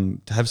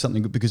to have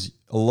something good, because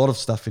a lot of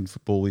stuff in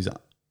football is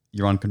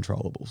your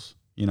uncontrollables.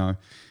 You know,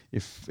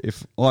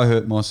 if I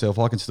hurt myself,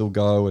 I can still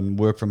go and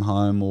work from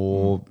home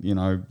or,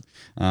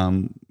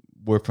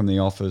 work from the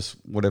office,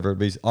 whatever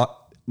it is.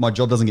 My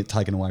job doesn't get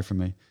taken away from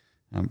me.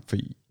 For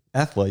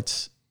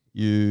athletes,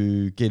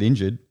 you get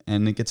injured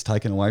and it gets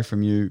taken away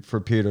from you for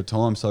a period of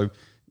time. So it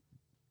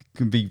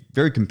can be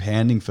very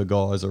compounding for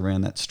guys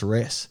around that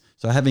stress.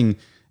 So having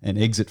an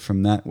exit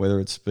from that, whether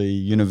it's be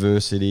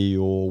university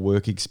or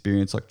work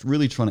experience, like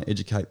really trying to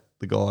educate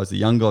the guys, the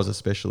young guys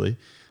especially,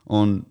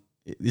 on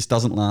this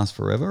doesn't last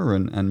forever,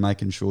 and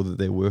making sure that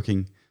they're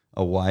working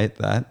away at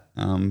that,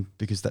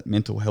 because that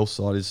mental health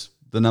side is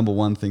the number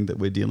one thing that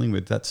we're dealing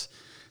with. That's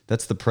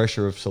the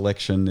pressure of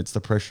selection. It's the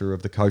pressure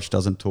of the coach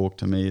doesn't talk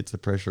to me. It's the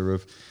pressure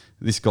of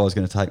this guy's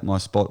going to take my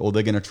spot, or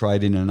they're going to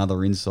trade in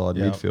another inside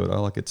midfielder.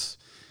 Like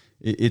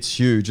it's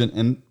huge,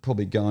 and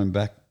probably going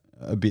back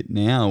a bit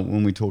now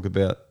when we talk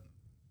about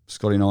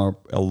Scotty and I are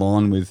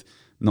aligned with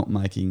not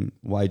making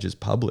wages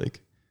public.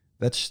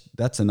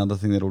 That's another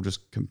thing that'll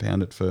just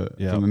compound it from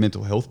a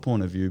mental health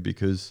point of view,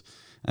 because,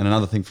 and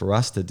another thing for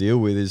us to deal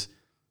with is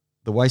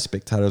the way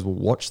spectators will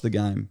watch the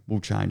game will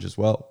change as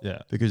well. Yeah.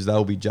 Because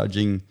they'll be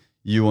judging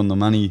you on the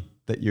money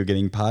that you're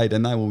getting paid,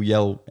 and they will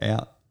yell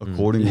out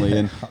accordingly.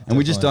 And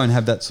we just don't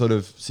have that sort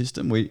of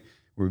system. We're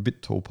a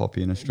bit tall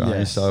poppy in Australia.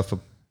 Yes. So if a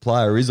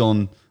player is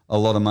on a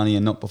lot of money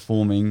and not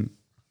performing,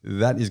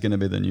 that is going to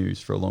be the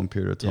news for a long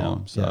period of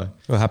time.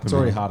 It's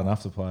already hard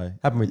enough to play.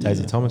 Happened with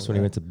Daisy Thomas when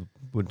he went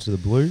to the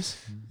Blues.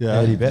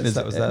 Eddie Betts,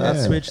 that was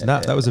that switch. And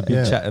that was a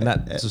big chat, and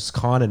that just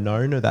kind of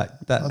known of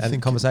that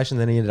conversation.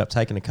 Then he ended up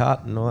taking a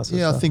cut and all that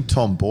sort of stuff. I think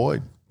Tom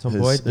Boyd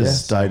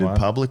has stated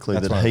publicly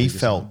that he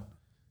felt,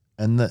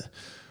 and that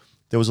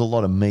there was a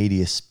lot of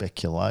media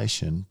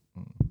speculation,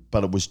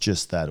 but it was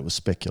just that. It was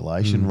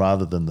speculation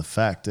rather than the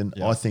fact. And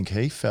I think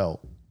he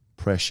felt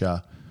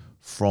pressure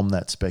from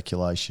that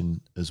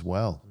speculation as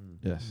well.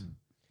 Yes.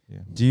 Yeah.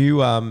 Do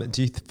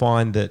you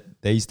find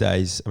that these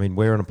days, I mean,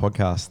 we're on a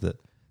podcast that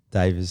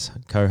Dave is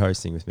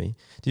co-hosting with me.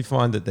 Do you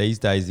find that these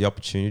days the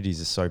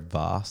opportunities are so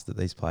vast that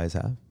these players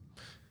have?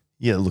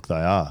 Yeah, look, they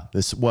are.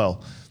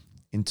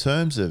 In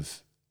terms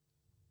of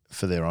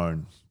for their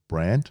own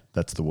brand,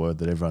 that's the word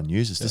that everyone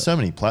uses. There's so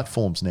many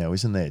platforms now,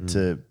 isn't there?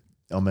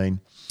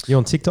 You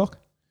on TikTok?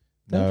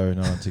 No,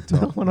 not on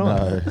TikTok.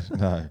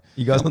 No.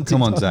 You guys on TikTok?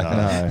 Come on,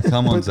 Zaka. No.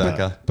 Come on,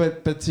 Zaka.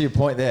 But to your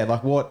point there,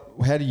 like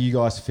how do you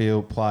guys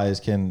feel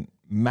players can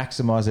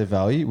maximise their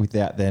value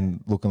without then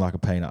looking like a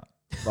peanut?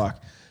 Like,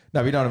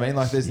 no, you know what I mean?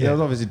 Like there's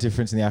obviously a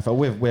difference in the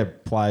AFL. We're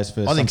players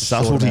for I think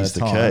subtlety's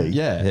the key.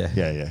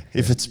 Yeah.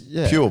 If it's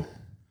pure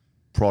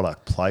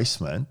product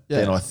placement,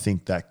 then I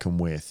think that can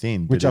wear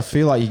thin. Which I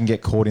feel like you can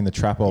get caught in the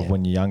trap of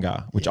when you're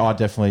younger, which I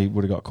definitely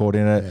would have got caught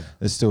in it.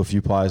 There's still a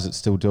few players that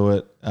still do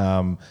it.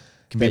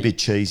 Can be a bit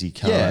cheesy,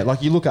 can't it? Yeah,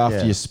 like you look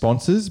after your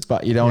sponsors,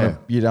 but you don't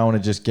want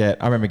to just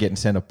get. I remember getting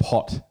sent a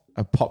pot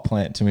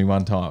plant to me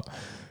one time,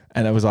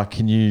 and it was like,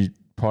 can you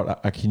post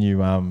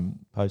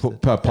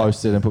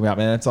it and put me up?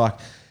 And it's like,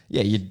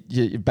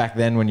 you back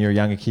then when you're a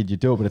younger kid, you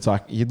do it, but it's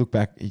like you look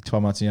back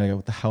 12 months and you go,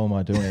 what the hell am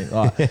I doing?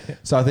 Like,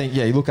 so I think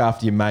you look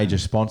after your major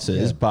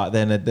sponsors, but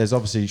then there's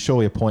obviously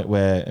surely a point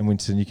where, and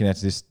Winston, you can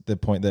answer this, the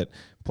point that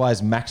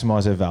players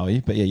maximise their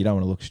value, but you don't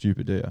want to look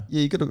stupid, do you?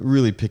 Yeah, you got to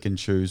really pick and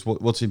choose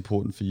what's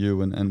important for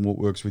you and what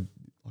works with,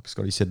 like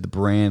Scotty said, the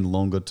brand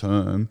longer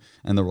term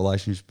and the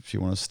relationships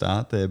you want to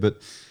start there. But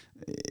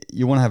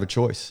you want to have a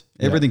choice.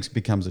 Everything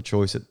becomes a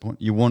choice at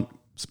point. You want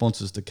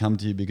sponsors to come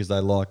to you because they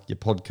like your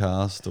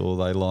podcast or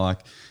they like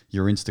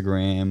your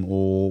Instagram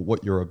or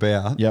what you're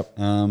about. Yep.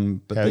 But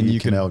How then you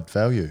can add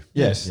value.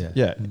 Yes.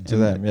 Yeah. To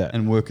them. Yeah.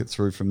 And work it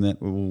through from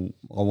that. Well,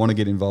 I want to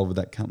get involved with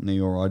that company,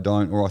 or I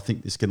don't, or I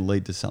think this can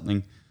lead to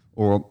something,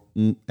 or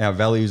our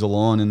values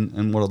align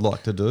and what I'd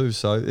like to do.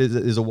 So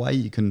there's a way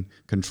you can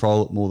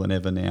control it more than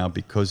ever now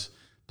because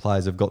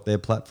players have got their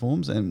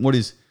platforms, and what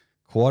is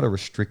quite a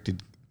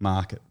restricted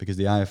market because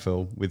the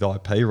AFL with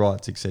IP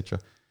rights, etc.,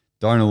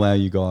 don't allow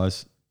you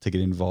guys to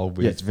get involved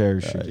with. Yeah, it's very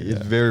restrictive.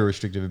 It's very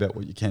restrictive about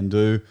what you can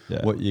do,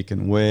 what you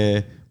can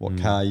wear, what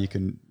car you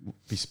can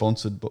be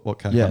sponsored, but what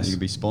car company you can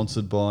be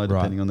sponsored by,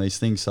 depending on these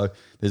things. So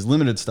there's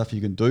limited stuff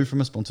you can do from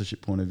a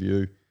sponsorship point of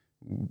view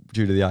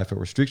due to the AFL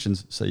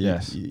restrictions. So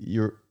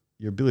your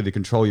ability to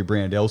control your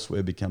brand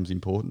elsewhere becomes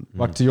important.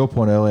 Like to your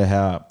point earlier,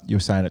 how you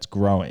were saying it's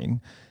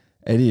growing.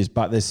 It is,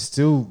 but there's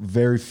still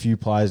very few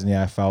players in the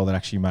AFL that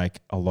actually make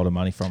a lot of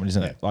money from it,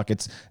 isn't it? Like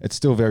it's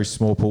still a very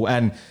small pool.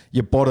 And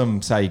your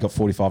bottom, say you got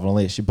 45 on a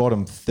list, your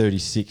bottom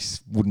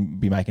 36 wouldn't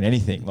be making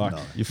anything. Like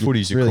your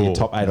footy's your really core. your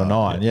top 8 or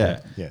 9.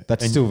 Yeah.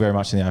 That's still very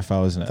much in the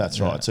AFL, isn't it?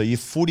 That's right. So your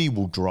footy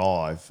will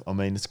drive. I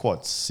mean, it's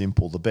quite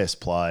simple. The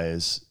best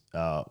players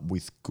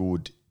with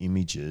good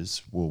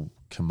images will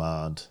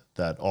command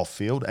that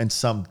off-field, and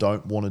some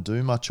don't want to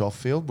do much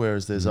off-field,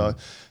 whereas there's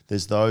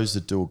those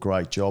that do a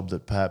great job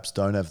that perhaps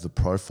don't have the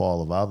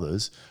profile of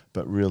others,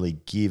 but really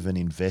give and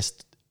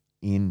invest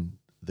in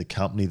the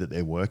company that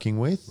they're working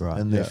with,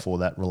 and therefore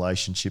that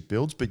relationship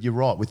builds. But you're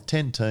right, with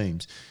 10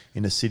 teams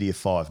in a city of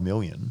 5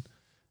 million,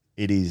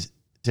 it is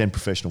 10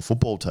 professional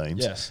football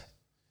teams. Yes.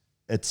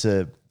 It's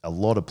a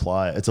lot of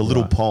play. It's a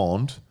little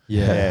pond.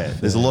 Yeah.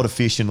 There's a lot of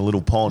fish in a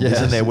little pond,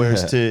 isn't there?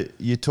 Whereas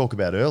you talk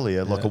about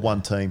earlier, like a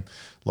one team,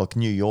 like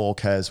New York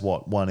has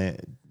one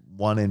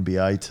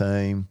NBA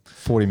team,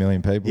 40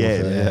 million people. 2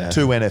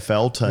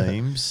 NFL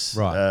teams,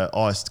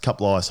 a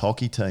couple of ice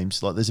hockey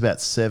teams. Like there's about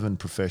 7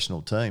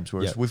 professional teams,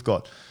 whereas we've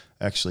got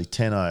actually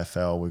 10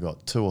 AFL. We've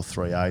got 2 or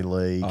 3 A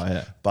League.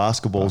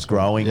 Basketball's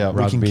growing. We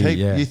rugby, can keep.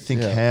 yeah. You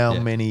think how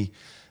many?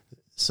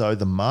 So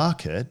the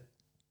market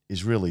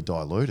is really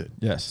diluted.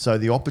 Yes. So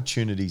the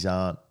opportunities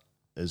aren't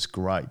as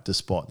great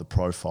despite the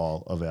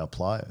profile of our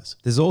players.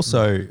 There's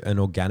also an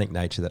organic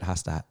nature that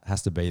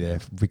has to be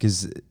there,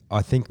 because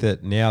I think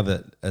that now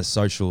that a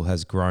social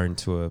has grown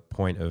to a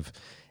point of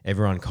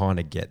everyone kind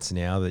of gets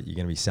now that you're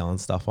going to be selling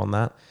stuff on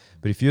that.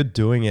 But if you're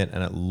doing it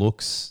and it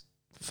looks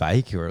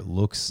fake or it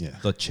looks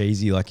like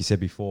cheesy, like you said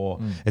before,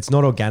 it's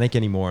not organic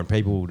anymore, and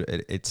people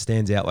it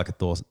stands out like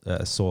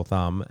a sore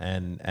thumb,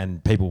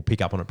 and people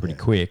pick up on it pretty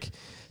quick.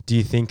 Do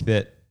you think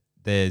that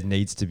there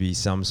needs to be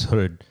some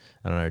sort of,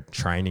 I don't know,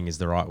 training is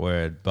the right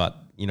word, but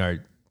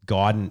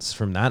guidance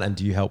from that, and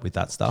do you help with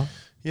that stuff?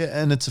 Yeah,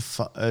 and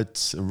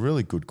it's a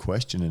really good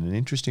question and an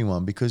interesting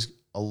one, because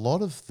a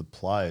lot of the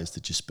players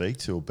that you speak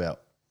to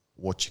about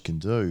what you can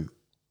do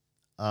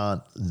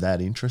aren't that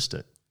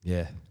interested.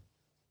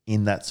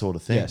 In that sort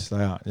of thing. Yes,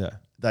 they are. Yeah,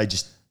 they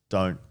just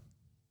don't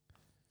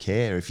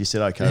care. If you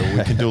said, okay, well,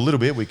 we can do a little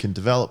bit, we can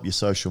develop your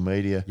social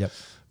media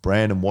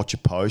brand and what you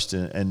post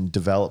and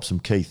develop some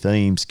key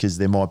themes, because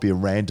there might be a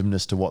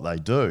randomness to what they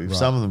do.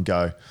 Some of them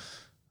go,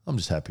 I'm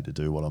just happy to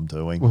do what I'm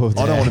doing. Well,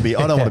 I don't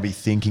want to be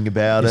thinking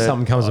about if it.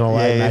 Something comes my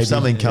way. If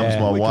something comes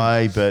my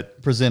way,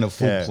 but present a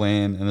full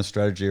plan and a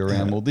strategy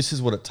around. Well, this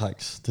is what it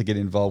takes to get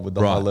involved with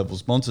the high level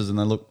sponsors, and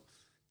they look,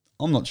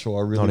 I'm not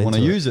sure I really want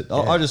to use it.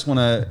 I just want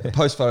to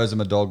post photos of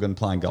my dog and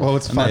playing golf. Well,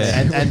 it's fun.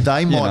 And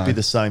they might be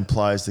the same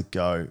players that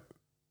go,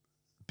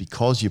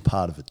 because you're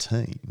part of a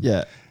team.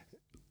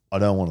 I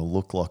don't want to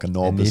look like a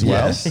knob as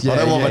well. I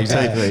don't want my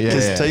team,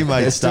 because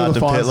teammates start to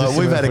pet. Like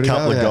we've had a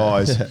couple of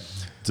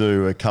guys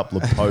do a couple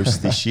of posts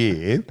this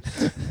year,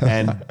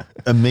 and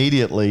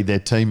immediately their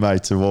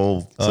teammates have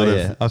all sort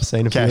of I've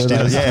seen a cashed few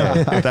of in. those.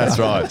 Yeah, that's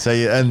right.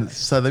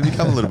 So they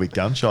become a little bit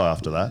gun shy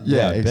after that.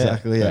 Yeah,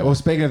 exactly. Yeah. Well,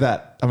 speaking of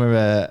that, I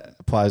remember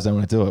players don't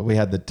want to do it. We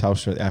had the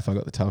Telstra, the AFL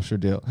got the Telstra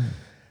deal,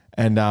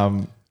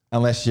 and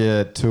unless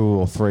you're 2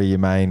 or 3 your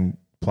main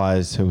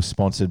players who are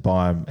sponsored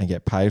by them and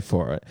get paid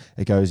for it,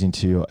 it goes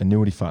into your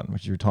annuity fund,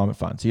 which is your retirement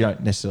fund. So you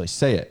don't necessarily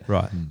see it.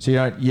 Right. So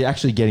you're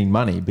actually getting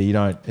money, but you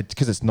don't,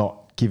 because it's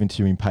not given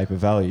to you in paper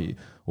value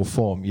or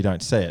form, you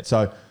don't see it.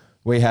 So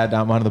we had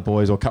one of the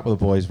boys or a couple of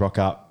the boys rock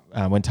up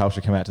when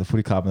Telstra came out to the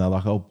footy club, and they're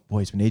like, oh,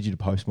 boys, we need you to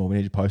post more. We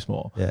need you to post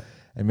more. Yeah.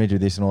 And we do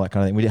this and all that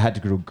kind of thing. We had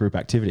to do group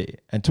activity.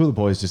 And 2 of the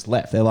boys just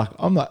left. They're like,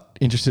 I'm not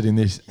interested in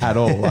this at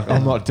all. Like,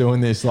 I'm not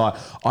doing this. Like,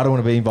 I don't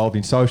want to be involved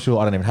in social.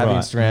 I don't even have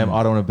Instagram.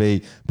 I don't want to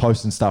be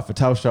posting stuff for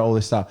Telstra, all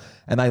this stuff.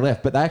 And they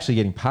left. But they're actually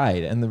getting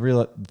paid. And the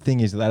real thing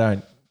is that they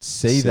don't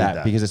see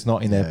that because it's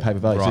not in their paper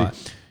value. Right.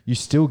 So you're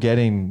still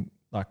getting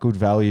like good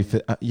value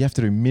for. You have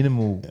to do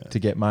minimal to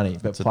get money.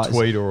 But it's a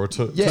tweet or a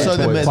two. Yeah, so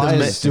the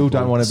players still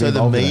don't want to be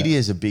involved. So the media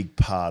is a big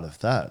part of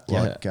that.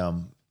 Like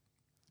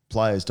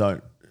players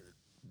don't,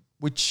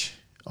 which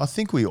I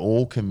think we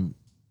all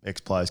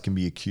ex-players can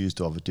be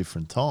accused of at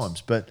different times,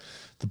 but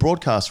the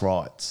broadcast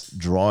rights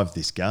drive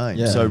this game.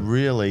 Yeah. So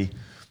really,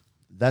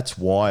 that's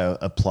why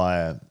a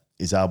player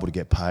is able to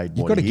get paid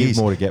You've what got to he give is.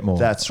 more to get more.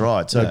 That's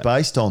right. So Yeah.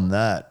 based on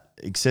that,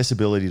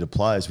 accessibility to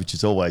players, which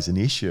is always an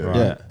issue,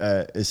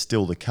 is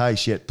still the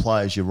case. Yet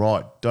players, you're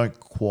right, don't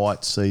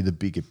quite see the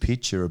bigger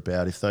picture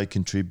about if they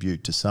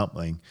contribute to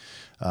something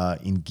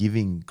in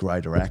giving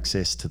greater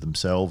access to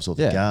themselves or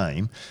the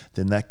game,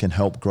 then that can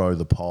help grow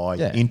the pie,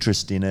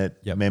 interest in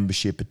it,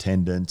 membership,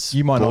 attendance.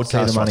 You might not see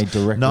the broadcast money rights.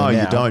 directly No,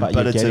 now, you don't. but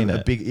But you're it's getting a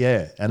it. big,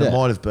 and it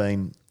might have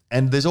been.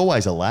 And there's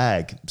always a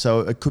lag.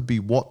 So it could be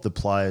what the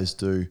players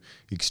do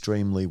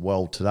extremely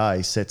well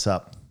today sets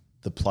up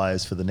the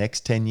players for the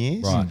next 10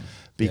 years. Right.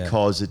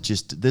 Because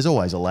there's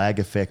always a lag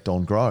effect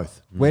on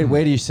growth. Where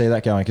do you see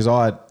that going?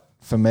 Because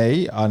for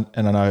me, and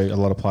I know a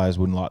lot of players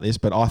wouldn't like this,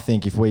 but I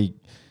think if we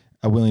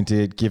are willing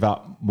to give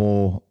up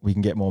more, we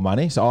can get more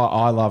money. So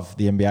I love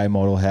the NBA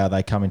model, how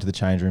they come into the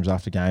change rooms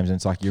after games and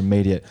it's like your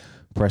immediate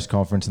press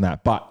conference and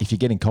that. But if you're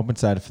getting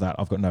compensated for that,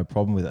 I've got no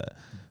problem with it.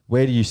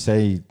 Where do you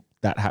see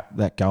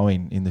that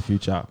going in the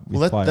future?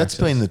 Well, that's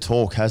been the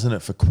talk, hasn't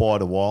it, for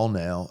quite a while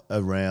now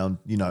around,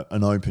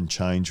 an open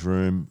change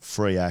room,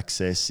 free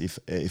access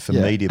if a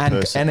media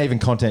person. And even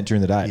content during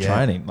the day at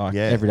training,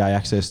 everyday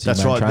access to your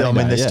main training I mean,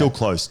 day, there's still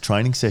closed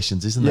training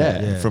sessions, isn't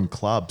there, from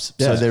clubs.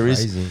 Yeah. So there is,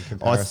 Crazy in I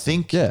comparison.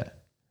 think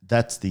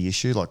that's the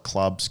issue. Like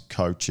clubs,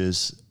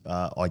 coaches,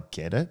 I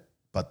get it,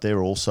 but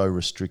they're also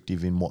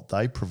restrictive in what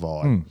they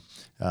provide.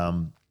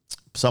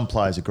 Some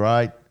players are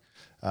great,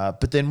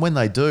 but then when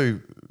they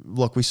do,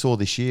 like we saw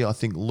this year, I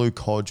think Luke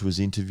Hodge was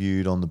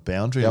interviewed on the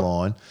boundary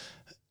line,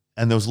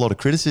 and there was a lot of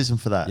criticism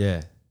for that.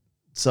 Yeah.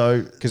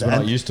 So because we're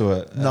not used to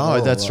it.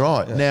 No, that's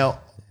right. Yeah. Now,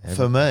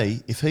 for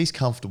me, if he's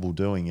comfortable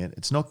doing it,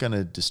 it's not going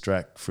to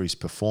distract for his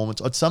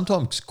performance. I'd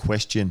sometimes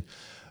question.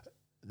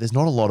 There's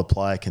not a lot a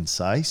player can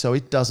say, so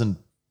it doesn't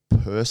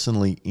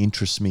personally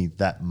interest me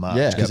that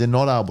much because they're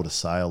not able to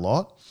say a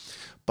lot.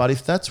 But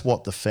if that's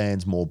what the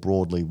fans more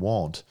broadly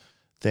want,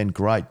 then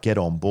great, get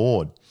on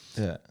board.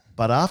 Yeah.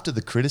 But after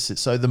the criticism,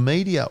 so the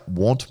media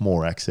want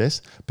more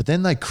access, but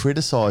then they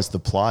criticise the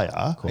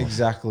player.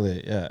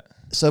 Exactly, yeah.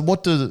 So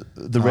what do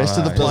the rest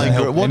of the playing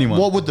group?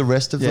 What would the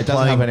rest of the it doesn't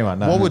playing? help anyone,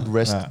 no, what no. would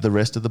the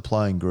rest of the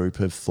playing group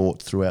have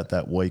thought throughout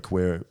that week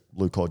where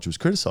Luke Hodge was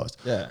criticised?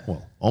 Yeah.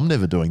 Well, I'm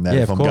never doing that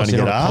Yeah, if of I'm going course, to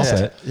you're get not asked.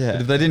 confident. Yeah.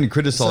 But if they didn't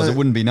criticise, it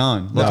wouldn't be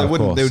known. Like No, they of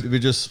wouldn't. course. They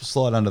would just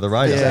slide under the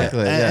radar.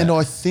 Exactly. And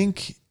I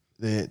think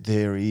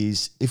there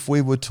is, if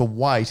we were to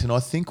wait, and I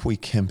think we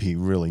can be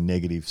really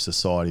negative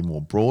society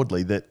more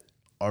broadly, that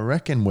I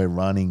reckon we're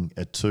running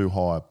a too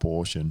high a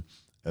portion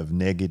of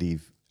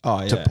negative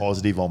to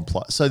positive on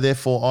play. So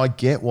therefore, I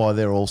get why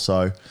they're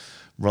also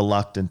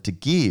reluctant to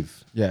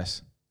give.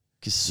 Yes.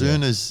 Because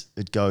soon as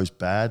it goes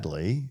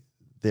badly,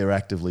 they're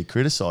actively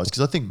criticised.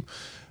 Because I think,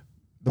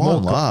 by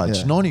and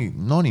large,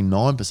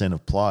 99%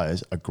 of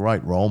players are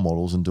great role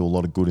models and do a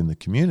lot of good in the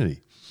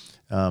community.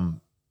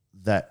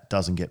 That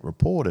doesn't get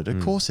reported.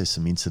 Of course, there's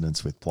some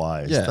incidents with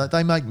players. Yeah.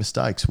 They make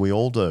mistakes. We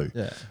all do.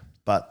 Yeah.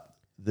 But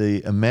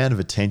the amount of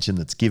attention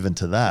that's given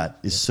to that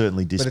is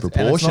certainly But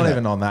disproportionate. it's not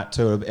even on that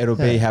too. It'll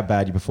be how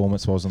bad your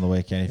performance was on the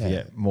weekend if you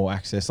get more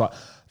access.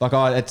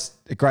 It's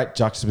a great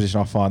juxtaposition.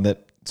 I find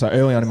that. So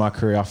early on in my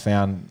career, I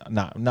found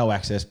no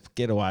access,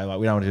 get away. Like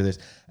we don't want to do this.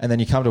 And then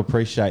you come to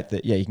appreciate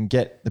that. Yeah, you can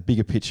get the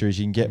bigger pictures,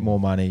 you can get more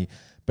money.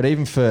 But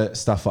even for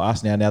stuff for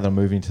us now that I'm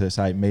moving to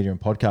say media and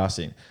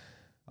podcasting,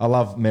 I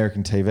love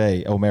American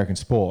TV or American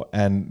sport,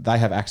 and they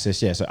have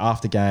access. Yeah, so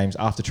after games,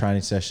 after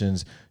training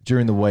sessions,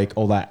 during the week,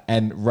 all that,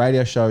 and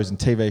radio shows and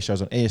TV shows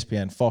on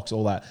ESPN, Fox,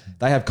 all that.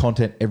 They have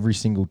content every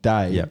single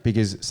day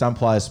because some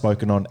players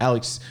spoken on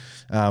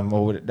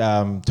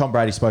Tom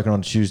Brady spoken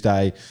on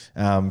Tuesday,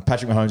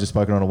 Patrick Mahomes has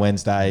spoken on a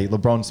Wednesday,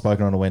 LeBron's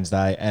spoken on a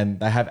Wednesday, and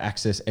they have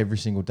access every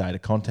single day to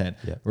content.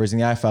 Yeah. Whereas in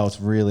the AFL,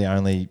 it's really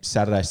only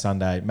Saturday,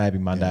 Sunday, maybe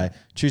Monday,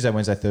 Tuesday,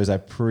 Wednesday, Thursday,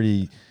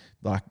 pretty.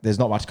 Like there's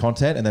not much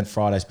content, and then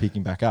Friday's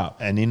picking back up.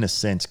 And in a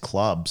sense,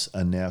 clubs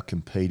are now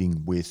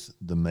competing with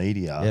the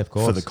media of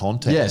course. for the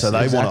content. Yes, so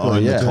they want to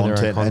own the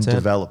content and content.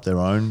 develop their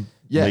own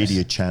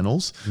media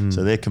channels.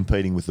 So they're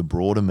competing with the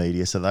broader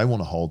media. So they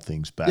want to hold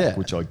things back,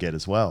 which I get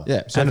as well.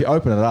 Yeah. So if you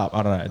open it up,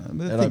 I don't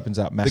know, it opens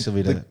up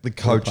massively to the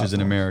coaches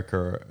in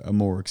America are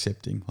more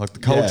accepting. Like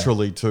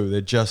culturally too,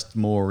 they're just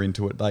more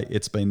into it.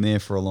 It's been there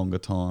for a longer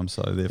time,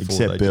 so therefore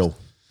Except Bill.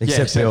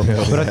 Except Bill.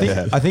 But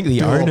I think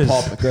the owners.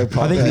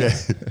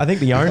 I think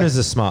the owners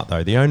are smart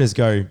though. The owners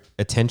go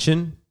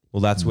attention.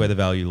 Well, that's where the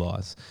value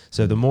lies.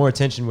 So the more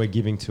attention we're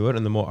giving to it,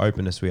 and the more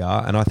openness we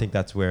are, and I think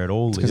that's where it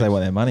all lives. because they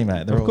want their money,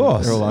 mate. Of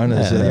course, they're all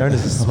owners. Yeah, the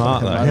owners are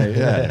smart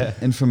though.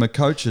 And from a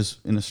coaches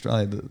in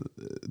Australia,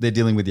 they're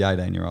dealing with the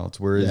 18-year-olds,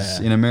 whereas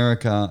in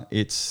America,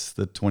 it's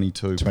the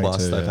 22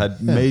 plus. They've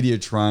had media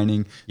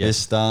training. They're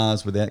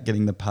stars without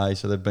getting the pay,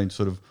 so they've been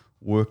sort of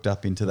worked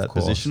up into that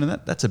position, and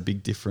that's a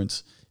big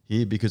difference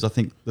here because I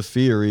think the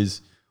fear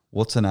is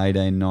what's an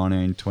 18,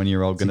 19,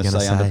 20-year-old going to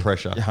say under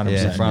pressure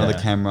 100%, in front of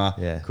the camera?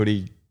 Yeah. Could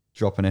he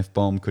drop an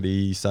F-bomb? Could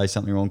he say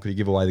something wrong? Could he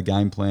give away the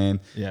game plan?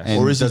 Yeah. And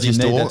Or is it does he just,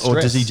 need that or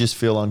does he stress? just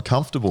feel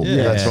uncomfortable?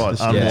 Yeah. That's right.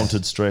 Yeah.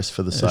 Unwanted stress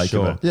for the sake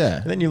of it.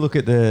 Yeah. And then you look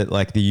at the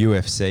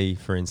UFC,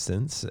 for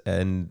instance,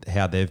 and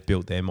how they've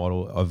built their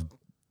model of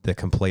the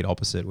complete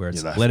opposite, where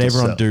it's they have let to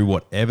everyone sell. do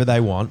whatever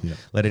they want,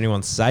 let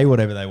anyone say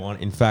whatever they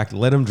want. In fact,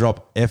 let them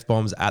drop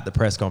F-bombs at the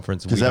press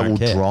conference. Because that will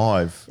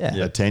drive Yeah.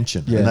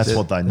 attention. Yeah. And that's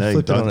what they need,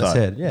 Flip it on don't its they?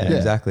 head. Yeah,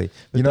 exactly.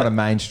 But You're not a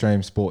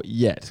mainstream sport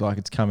yet. Like,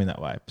 it's coming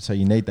that way. So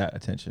you need that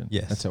attention.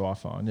 Yes. That's how I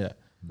find. Yeah.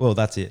 Well,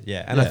 that's it.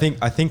 Yeah. And I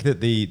think that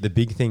the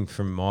big thing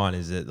from mine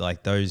is that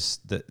like those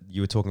that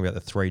you were talking about the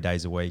 3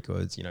 days a week,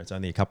 or it's, you know, it's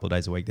only a couple of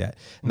days a week that,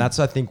 and that's,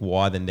 I think,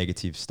 why the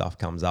negative stuff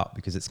comes up,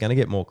 because it's going to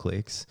get more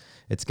clicks.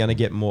 It's going to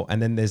get more,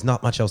 and then there's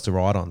not much else to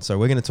write on. So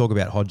we're going to talk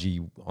about Hodgie,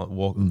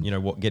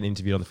 getting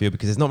interviewed on the field,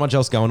 because there's not much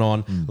else going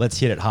on. Let's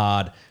hit it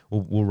hard.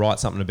 We'll write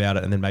something about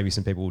it, and then maybe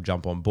some people will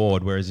jump on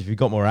board. Whereas if you've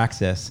got more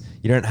access,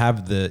 you don't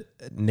have the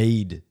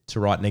need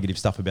to write negative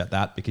stuff about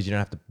that, because you don't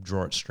have to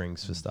draw at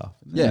strings for stuff.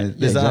 Yeah,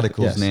 there's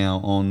articles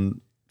now on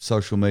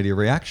social media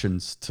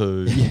reactions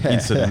to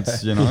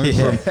incidents, you know,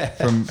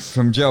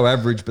 from Joe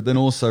Average, but then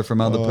also from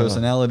other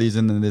personalities,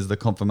 and then there's the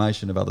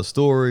confirmation of other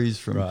stories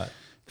from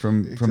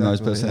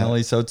those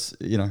personalities. So it's,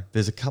 you know,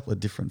 there's a couple of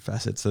different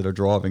facets that are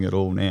driving it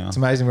all now. It's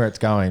amazing where it's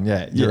going.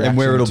 Yeah. And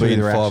where it'll be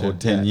in 5 or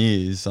 10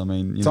 years. I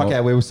mean, it's like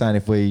how we were saying,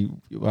 if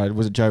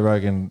was it Joe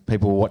Rogan,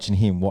 people were watching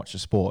him watch a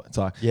sport. It's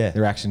like the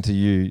reaction to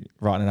you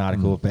writing an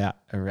article about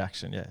a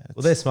reaction. Yeah.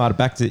 Well, they're smarter.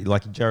 Back to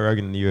like Joe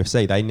Rogan and the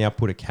UFC, they now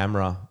put a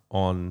camera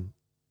on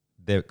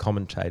their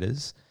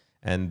commentators,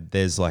 and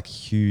there's like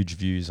huge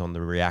views on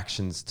the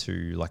reactions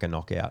to like a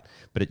knockout,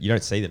 but you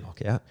don't see the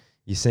knockout.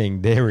 You're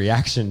seeing their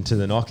reaction to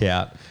the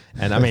knockout,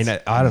 and I mean,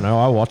 I don't know.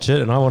 I watch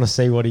it, and I want to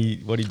see what he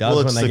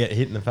does when they get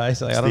hit in the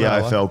face. Like, I don't the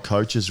know. AFL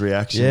coach's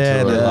reaction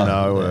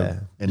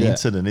to an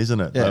incident, isn't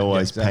it? Yeah, they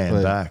always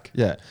pan back.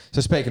 Yeah.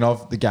 So speaking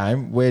of the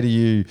game, where do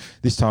you,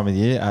 this time of the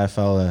year,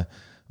 AFL are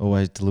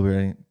always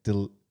deliberating.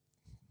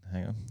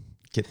 Hang on.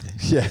 Get there.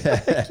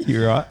 Yeah.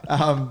 You're right.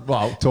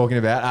 Well, talking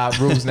about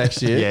rules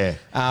next year.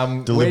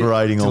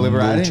 Deliberating on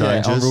rule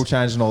changes. On rule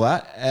changes and all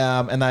that.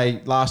 And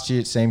they, last year,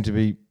 it seemed to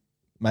be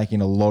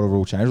making a lot of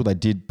rule changes. Well, they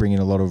did bring in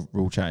a lot of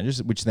rule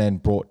changes, which then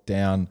brought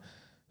down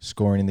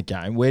scoring in the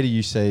game. Where do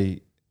you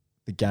see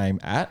the game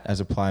at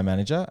as a player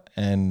manager?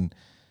 And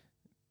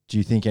do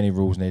you think any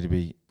rules need to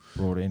be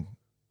brought in?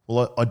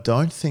 Well, I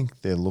don't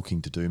think they're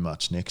looking to do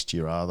much next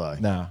year, are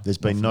they? No. There's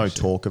been no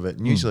talk of it.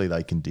 And usually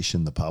they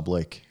condition the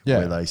public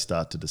where they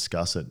start to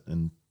discuss it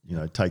and, you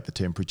know, take the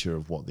temperature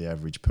of what the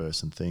average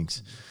person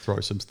thinks.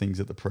 Throw some things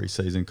at the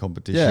pre-season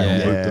competition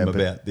and group them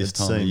about this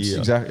time of year.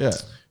 Exactly,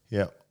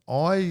 Yeah.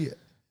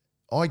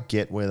 I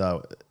get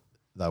where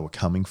they were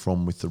coming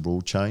from with the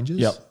rule changes.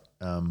 Yep.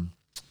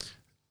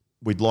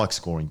 We'd like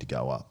scoring to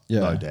go up,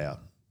 no doubt.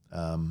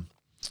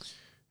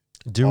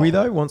 Do we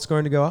though want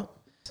scoring to go up?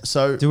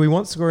 So do we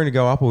want scoring to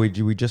go up, or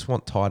do we just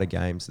want tighter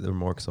games that are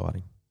more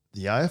exciting?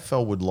 The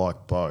AFL would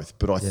like both,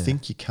 but I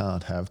think you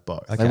can't have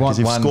both. Okay. They want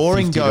if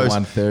scoring goes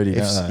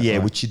 130,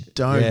 which you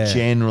don't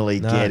generally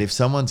get. If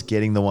someone's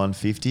getting the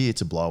 150,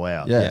 it's a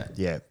blowout.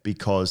 Yeah,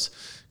 because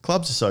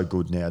clubs are so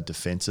good now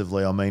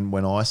defensively. I mean,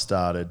 when I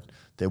started,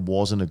 there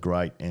wasn't a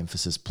great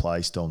emphasis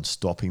placed on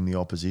stopping the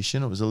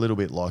opposition. It was a little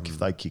bit like if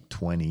they kick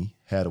 20,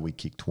 how do we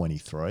kick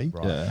 23?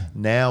 Right. Yeah.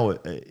 Now,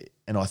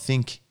 and I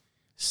think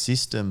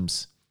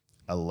systems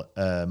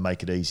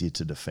make it easier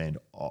to defend.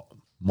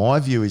 My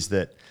view is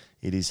that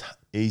it is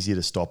easier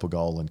to stop a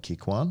goal than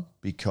kick one,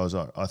 because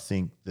I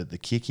think that the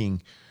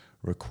kicking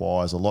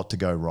requires a lot to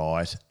go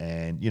right,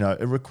 and, you know,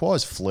 it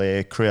requires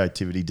flair,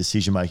 creativity,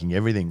 decision-making,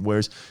 everything.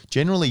 Whereas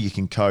generally you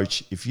can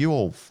coach, if you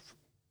all,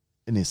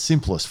 in its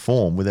simplest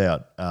form,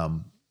 without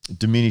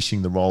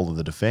diminishing the role of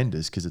the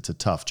defenders, because it's a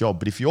tough job,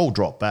 but if you all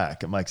drop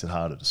back, it makes it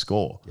harder to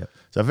score. Yep.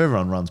 So if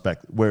everyone runs back,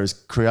 whereas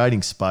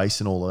creating space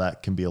and all of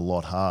that can be a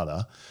lot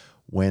harder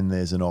when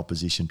there's an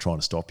opposition trying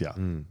to stop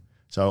you.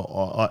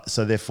 So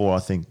therefore I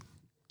think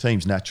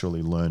teams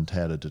naturally learned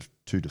how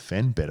to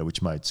defend better,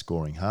 which made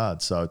scoring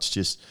hard. So it's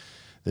just,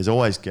 there's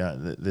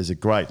a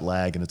great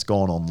lag, and it's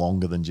gone on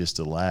longer than just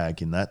a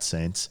lag in that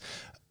sense.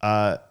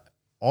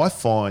 I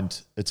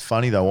find, it's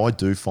funny though, I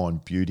do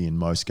find beauty in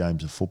most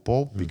games of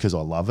football because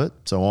I love it.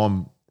 So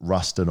I'm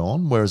rusted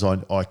on, whereas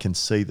I can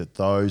see that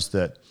those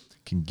that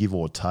can give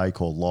or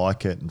take or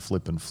like it and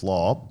flip and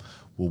flop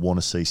will want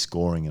to see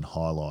scoring and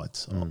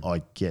highlights.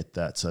 I get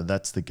that. So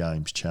that's the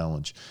game's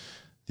challenge.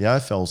 The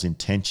AFL's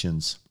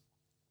intentions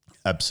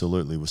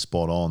absolutely were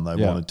spot on.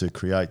 They wanted to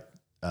create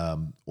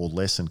or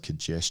lessen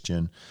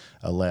congestion,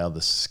 allow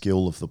the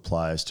skill of the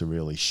players to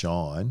really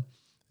shine,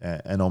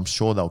 and I'm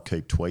sure they'll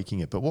keep tweaking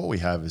it. But what we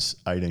have is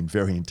 18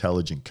 very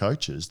intelligent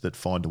coaches that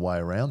find a way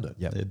around it.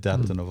 They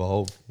adapt and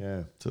evolve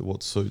to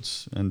what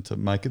suits and to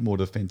make it more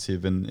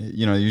defensive. And,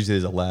 you know, usually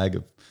there's a lag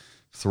of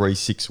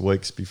 3-6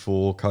 weeks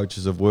before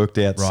coaches have worked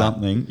out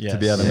something to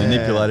be able to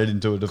manipulate it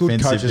into a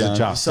defensive coaches game.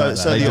 adjust. So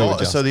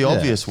the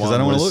obvious one they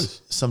don't want to was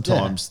lose.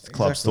 sometimes the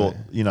clubs thought,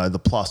 you know, the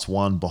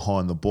 +1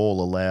 behind the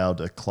ball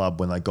allowed a club,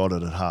 when they got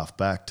it at half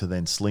back, to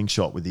then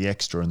slingshot with the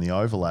extra and the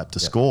overlap to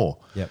score.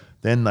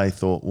 Then they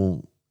thought,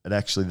 well, it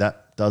actually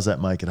does that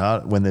make it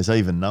hard? When there's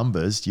even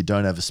numbers, you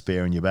don't have a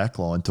spare in your back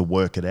line to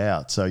work it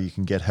out, so you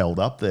can get held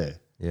up there.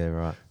 Yeah,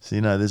 right. So,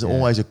 you know, there's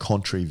always a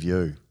contrary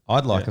view.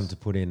 I'd like them to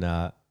put in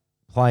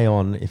play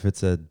on if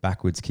it's a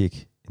backwards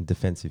kick in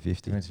defensive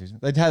 50. They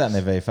had that in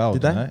their VFL,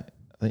 Did didn't they? they?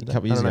 I think a couple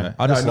of years I don't know. ago.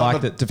 I just not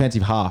liked the it.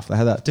 Defensive half. They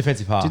had that.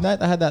 Defensive half. Didn't they?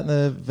 They had that in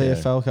the VFL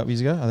a couple of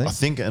years ago, I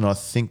think. I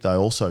think they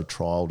also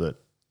trialled it,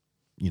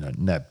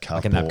 NAB Cup.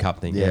 Like a NAB Cup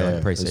thing, yeah, like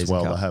a pre-season as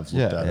well. cup. They have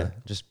looked at Yeah, it.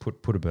 just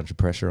put a bunch of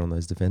pressure on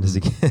those defenders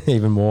again,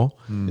 even more.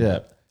 Yeah.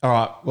 All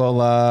right.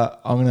 Well,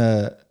 I'm going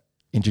to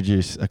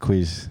introduce a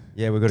quiz.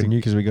 Yeah, we've got a new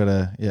because we got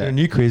a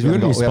new quiz. We've got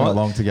a new we sponsor. haven't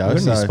long to go. We've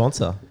got a new so-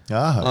 sponsor.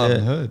 I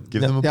haven't heard.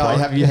 Give them a Yeah, plug.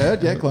 have you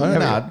heard? Yeah, Colonial.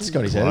 Nah,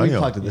 Scotty's heard. We Colonial.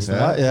 plugged it this Yeah.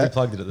 night. We Yeah.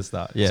 plugged it at the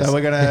start. Yes. So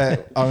I'm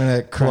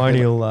gonna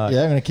Colonial, I'm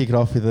gonna kick it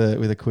off with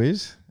a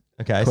quiz.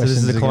 Okay, so this is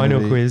Questions a are colonial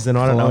gonna be quiz, and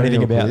I don't know anything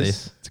colonial about quiz.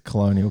 this. It's a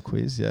colonial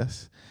quiz.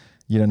 Yes,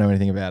 you don't know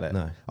anything about it.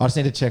 No. I just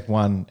need to check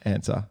one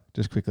answer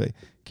just quickly.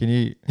 Can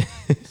you?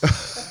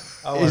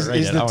 I won't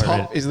read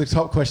it. Is the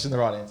top question the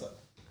right answer?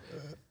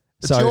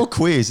 It's your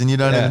quiz and you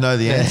don't even know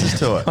the answers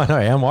to it. I know.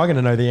 How am I going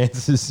to know the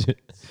answers?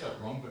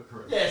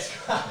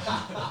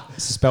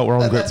 It's spelled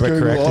wrong, but That's correct.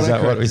 Google Is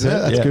that what we autocorrect, isn't it?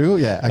 said? That's Google.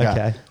 Yeah. Okay.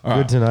 Okay. All right.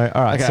 Good to know.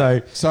 All right.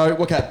 Okay. So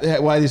the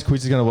way this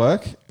quiz is going to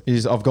work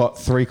is I've got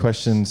 3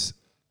 questions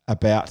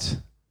about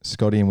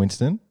Scotty and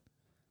Winston.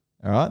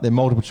 All right. They're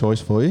multiple choice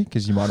for you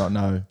because you might not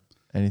know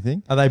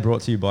anything. Are they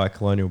brought to you by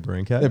Colonial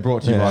Brewing Co? They're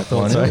brought to you by I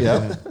thought Colonial.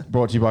 so. Yeah,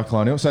 brought to you by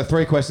Colonial. So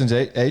 3 questions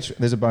each.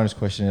 There's a bonus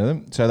question in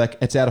them. So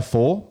it's out of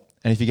 4.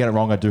 And if you get it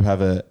wrong, I do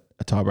have a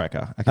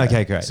tiebreaker.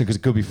 Okay, great. So because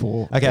it could be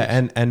 4.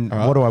 Okay, and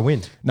right. what do I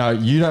win? No,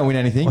 you don't win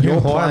anything. Oh,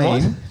 why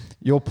am I?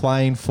 You're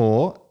playing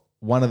for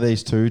one of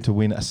these 2 to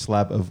win a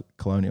slab of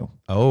Colonial.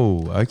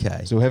 Oh,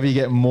 okay. So whoever you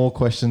get more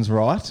questions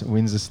right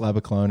wins a slab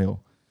of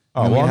Colonial.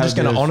 Oh, And we well, I'm have just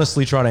a going bit to of-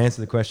 honestly try to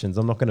answer the questions.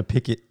 I'm not going to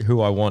pick it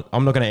who I want.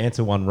 I'm not going to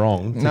answer one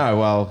wrong. No,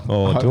 well,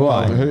 Or do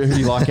I? Who do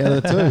you like out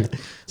of the 2?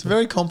 It's a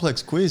very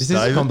complex quiz, This is a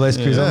David. complex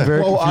quiz. I'm very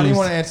Well, I didn't confused.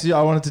 want to answer you.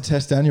 I wanted to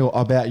test Daniel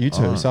about you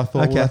 2. So I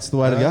thought, Okay. that's the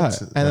way to go. That's-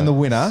 And then the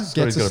winner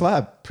gets a got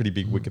slab. Pretty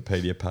big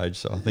Wikipedia page,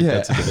 so I think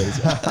Yeah. that's a bit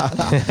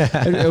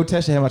easier. It'll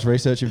test you how much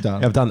research you've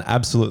done. I've done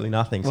absolutely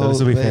nothing, so Well, this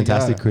will be a there you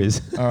fantastic go.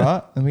 quiz. All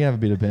right. And we have a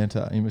bit of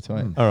banter in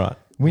between. All right.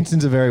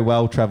 Winston's a very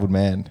well-travelled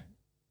man,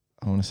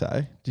 I want to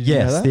say. Did you know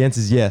Yes, that? the answer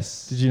is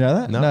yes. Did you know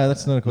that? No. No,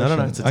 that's not a No, question.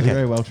 no, no. It's Okay. a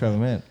very well-travelled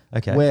man.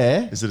 Okay.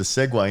 Where Is it a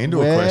segue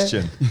into a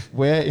question?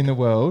 Where in the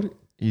world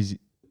is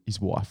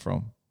his wife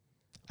from?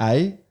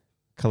 A,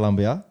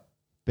 Colombia.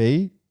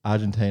 B,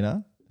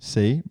 Argentina.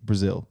 C,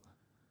 Brazil.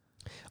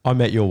 I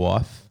met your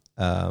wife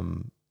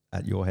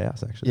at your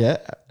house, actually. Yeah,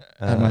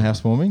 at my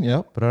housewarming.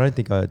 Yep. But I don't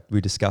think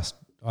we discussed.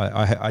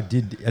 I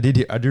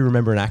do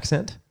remember an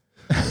accent.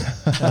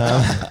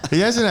 He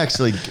hasn't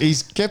actually.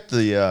 He's kept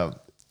the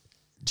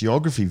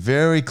geography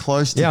very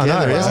close Yeah, I together.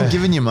 know, He hasn't right?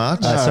 given you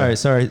much. Sorry.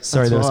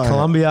 There was why.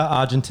 Colombia,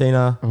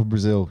 Argentina. Or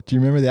Brazil. Do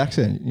you remember the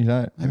accent? You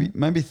don't.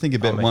 Maybe think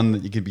about one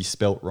that you could be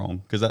spelt wrong,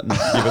 because that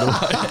might give it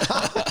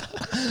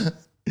away.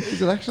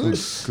 Is it actually?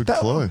 Good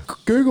clue.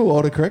 Google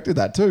autocorrected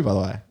that too, by the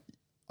way.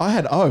 I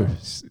had O.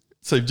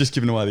 So you've just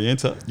given away the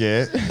answer.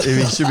 Yeah,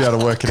 he should be able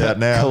to work it out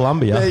now.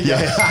 Colombia. There's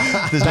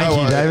Thank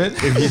no you, O. David.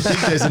 If you think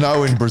there's an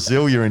O in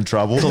Brazil, you're in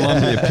trouble.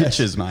 Colombia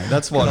pictures, mate.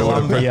 That's what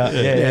Colombia.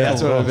 Yeah,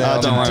 that's what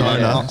I Don't worry,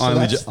 mate.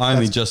 Argentina. I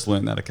only just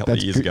learned that a couple of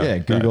that's years good. ago. Yeah,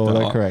 Google No,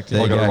 autocorrect. I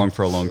There you got it go. wrong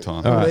for a long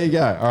time. Well, there you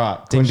go. All right.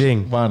 Ding, Question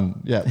ding.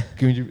 1. Yeah.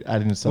 Can you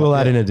add in a song? We'll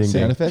add in a ding,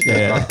 sound ding. effect?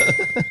 Yeah.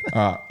 Right.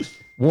 All right.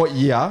 What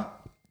year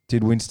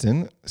did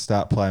Winston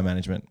start player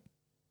management?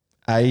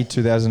 A,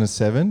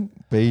 2007.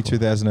 B,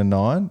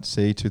 2009.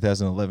 C,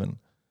 2011.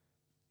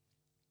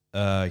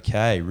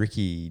 Okay,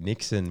 Ricky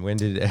Nixon. When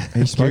did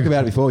He spoke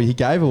about it before. He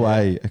gave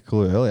away a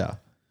clue earlier.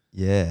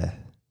 Yeah.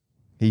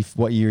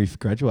 What year he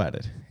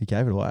graduated? He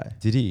gave it away.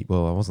 Did he?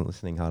 Well, I wasn't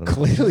listening hard enough.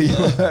 Clearly, you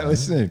weren't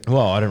listening.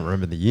 Well, I don't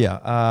remember the year.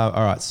 All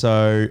right.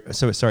 So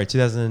sorry,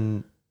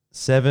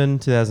 2007,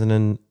 2000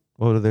 and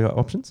what are the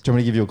options? Do you want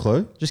me to give you a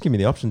clue? Just give me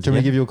the options. Do you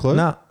want me to again. give you a clue?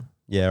 Nah.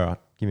 Yeah, all right.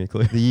 Give me a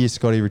clue. The year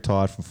Scotty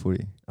retired from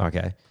footy.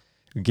 Okay.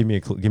 Give me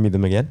a clue. Give me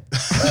them again.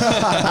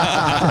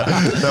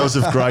 That was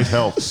of great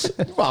help.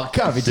 Well, it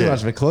can't be too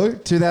much of a clue.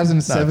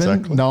 2007, No,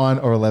 exactly. 9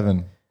 or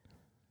 11.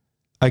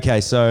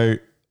 Okay, so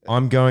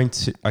I'm going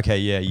to. Okay,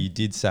 yeah, you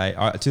did say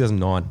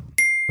 2009.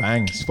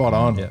 Bang. Spot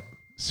on. Yeah.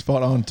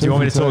 Spot on. Do you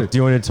want me to talk? Do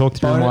you want me to talk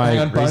through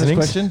my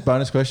reasonings?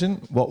 Bonus question.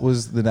 What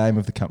was the name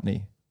of the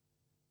company?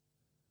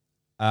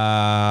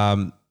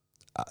 I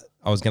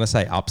was going to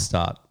say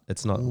Upstart.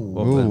 It's not.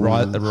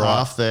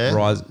 half there.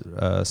 Rise,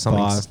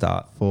 something 5,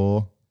 start.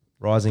 4.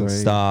 Rising 3,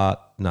 Start.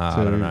 No, I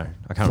 2, don't know.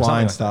 I can't Flying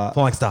remember. Start.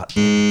 Flying Start.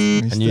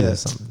 I Missed knew it. there's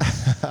something.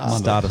 I'm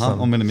Start or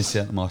something. going to miss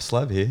out on my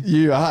slab here.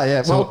 You are,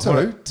 yeah. So Well,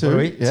 what two. are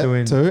we? Yeah, Two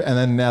in. 2. And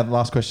then now the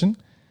last question.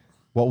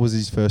 What was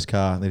his first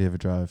car that he ever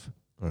drove?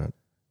 All right.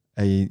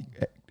 The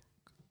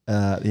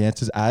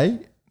answer is A,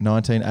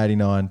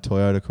 1989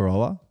 Toyota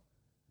Corolla,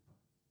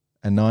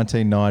 a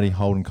 1990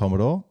 Holden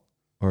Commodore,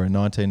 or a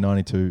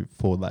 1992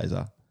 Ford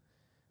Laser.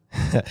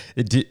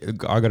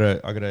 I got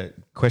a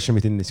question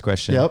within this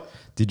question. Yep.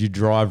 Did you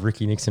drive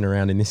Ricky Nixon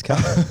around in this car?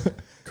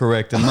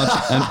 Correct. And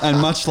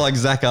much like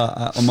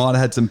Zaka, I might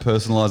have had some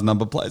personalised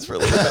number plates for a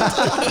little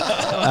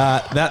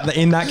bit.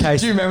 In that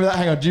case, Do you remember that?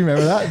 Hang on. Do you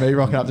remember that? Me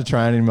rocking up to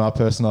train in my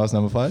personalised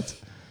number plates?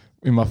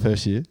 in my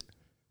first year.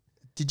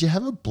 Did you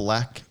have a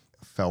black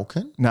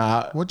Falcon?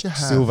 Nah. What'd you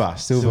have?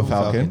 Silver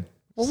Falcon.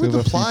 What were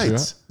the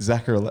plates?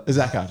 Zaka.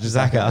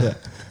 Zaka.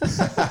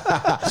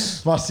 Yeah.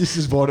 My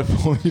sister's bought it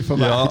for me for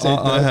my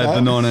 18th I had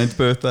the birthday. 19th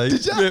birthday.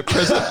 Did you? Yeah,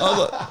 present. I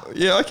was like,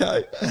 yeah,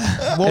 okay.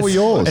 What were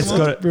yours? It's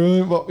got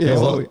Brilliant.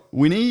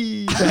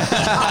 Winnie.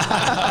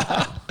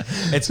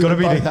 It's got to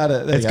be both had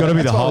it. There it's you got to go.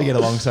 be the That's why we Holden. get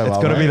along so It's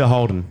well, got to be mate. the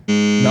Holden.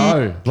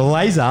 No. The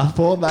laser.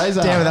 Ford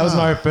Laser. Damn it, that was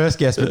my first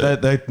guess,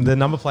 but the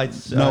number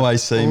plates. No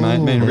AC, mate.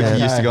 Me and Ricky yeah.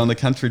 used to go on the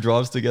country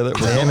drives together. It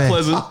was Damn not it.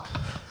 pleasant.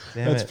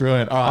 Damn That's it.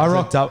 brilliant. All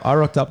right, I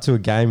rocked up to a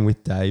game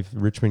with Dave,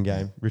 Richmond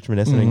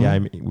Essendon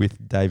game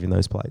with Dave in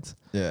those plates.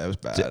 Yeah, it was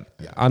bad.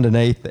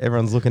 Underneath,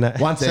 everyone's looking at.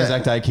 Once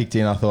Anzac Day kicked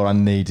in, I thought I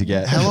need to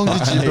get. How long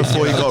did you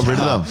before you got rid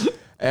of them?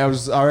 It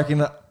was, I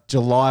reckon,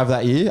 July of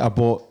that year. I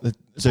bought the.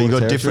 So you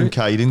got a different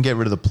car. You didn't get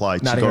rid of the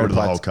plates. No, You got rid of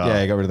the whole car. Yeah,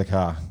 I got rid of the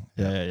car.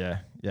 Yeah.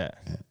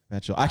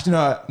 Actually,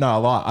 no, I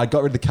lie. I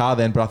got rid of the car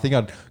then, but I think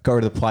I got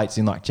rid of the plates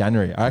in like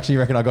January. I actually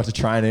reckon I got to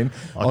training.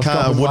 It wouldn't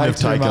have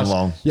taken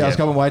long. Yeah, I was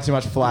copping way too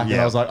much flack, and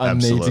I was like, I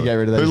need to get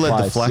rid of these Who led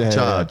plates. the flak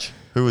charge?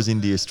 Who was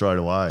India straight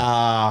away?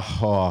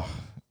 Well,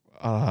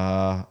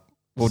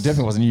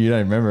 definitely wasn't you. You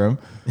don't remember him.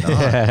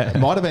 It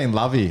might have been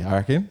Lovey, I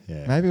reckon.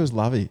 Yeah. Maybe it was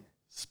Lovey.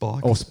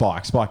 Spike. Or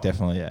Spike. Spike,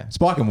 definitely, yeah.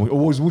 Spike and it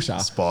was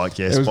Woosha. Spike,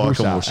 yeah, It was Spike and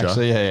Woosha, Woosha.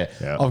 actually,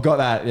 yeah. I've got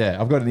that, yeah.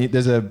 I've got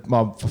there's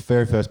my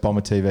very first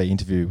Bomber TV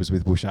interview was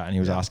with Woosha, and he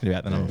was asking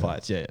about the number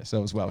plates. Yeah. So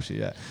it was Welshie,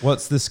 yeah.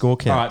 What's the score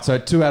count? All right, so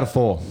 2 out of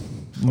 4.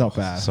 Not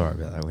bad. Sorry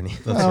about that, Winnie.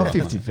 Oh,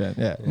 50%.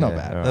 Yeah, not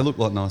bad. all right. They look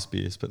like nice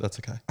beers, but that's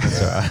okay.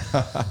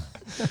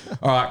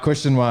 All right,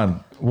 question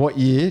 1. What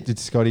year did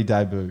Scotty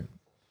debut?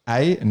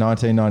 A,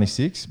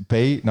 1996,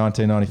 B,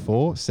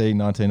 1994, C,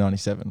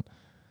 1997.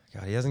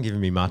 God, he hasn't given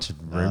me much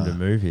room to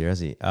move here, has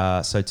he?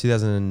 So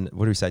 2000,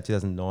 what do we say?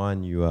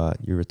 2009, you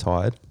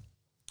retired.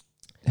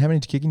 How many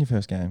did you kick in your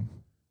first game?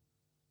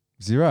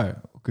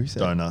 0. Goose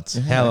egg. Donuts.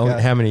 Yeah, How long?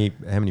 okay. How many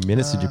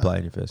minutes did you play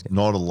in your first game?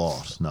 Not a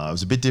lot. No, it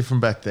was a bit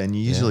different back then.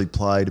 You usually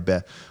played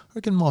about, I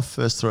reckon my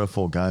first 3 or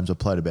 4 games, I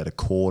played about a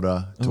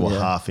quarter to a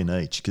half in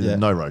each because there were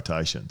no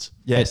rotations.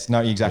 Yes, no,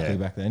 exactly Yeah.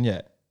 back then,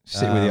 yeah.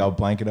 Sit with the old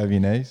blanket over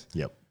your knees.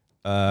 Yep.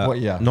 What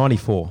year?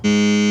 94,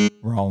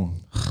 Wrong.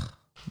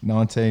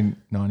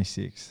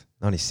 1996.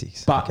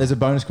 96. But there's a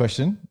bonus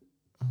question.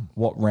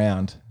 What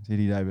round did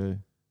he debut?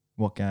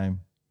 What game?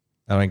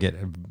 I don't get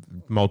a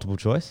multiple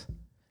choice.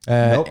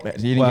 Nope. You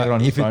didn't get it on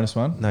his bonus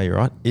one. No, you're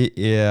right.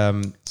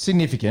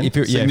 Significant. If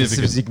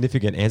it's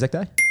significant Anzac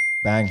Day,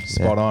 Bang.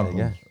 Spot on. there you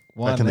go.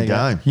 One, Back in the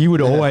there you go. game. you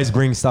would always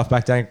bring stuff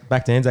back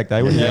to Anzac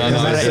Day, wouldn't you? Yeah, I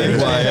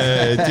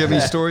know. Do you have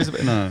any stories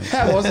about No.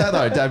 How was that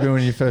though, debuting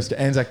in your first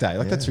Anzac Day?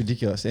 Like that's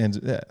ridiculous. Yeah,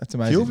 that's A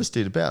amazing. few of us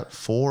did. About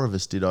 4 of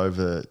us did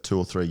over 2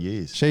 or 3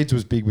 years. Sheeds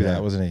was big with Yeah.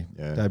 that, wasn't he?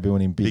 Yeah.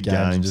 Debuting in big Big games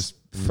and games. just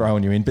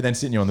throwing you in, but then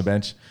sitting you on the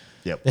bench.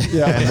 Yep.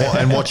 Yeah.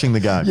 and watching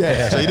the game.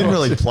 Yeah. So you didn't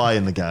really play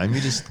in the game.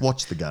 You just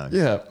watched the game.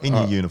 Yeah. In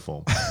your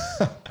uniform.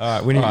 All right,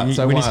 Winnie, All right,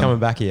 so Winnie's one. coming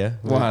back here.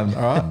 1,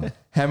 all right.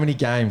 How many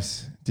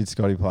games did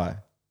Scotty play?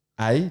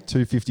 A,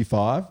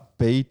 255,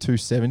 B,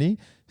 270,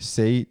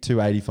 C,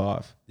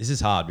 285. This is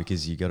hard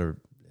because you got to.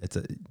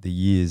 The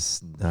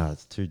years.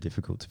 It's too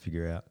difficult to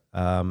figure out.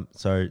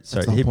 So That's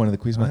the whole point of the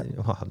quiz, mate.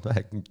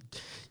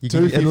 You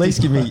can at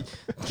least give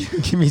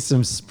me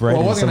some spread.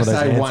 Well, I in wasn't some going to of those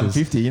say answers.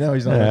 150. You know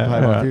he's not going to play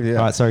all right. 150. Yeah.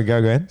 All right, so go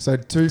again. So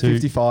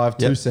 255, Yep.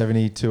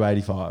 270,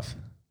 285.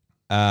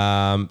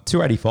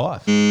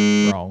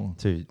 285. Wrong.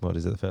 What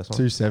is it? The first one.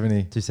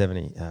 270.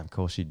 270. Of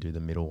course, you'd do the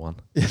middle one.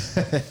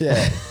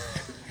 Yeah.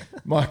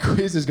 My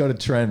quiz has got a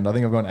trend. I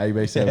think I've gone A,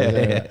 B, C.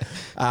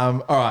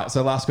 All right.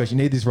 So last question.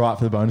 You need this right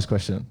for the bonus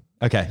question.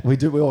 Okay. We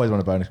always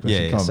want a bonus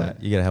question. Yeah. Come on, So mate.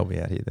 you got to help me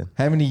out here then.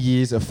 How many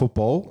years of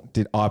football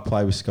did I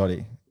play with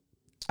Scotty?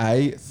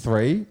 A,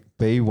 3,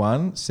 B,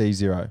 1, C,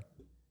 0.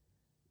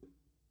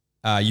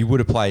 You would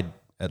have played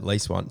at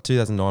least one.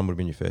 2009 would have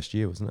been your first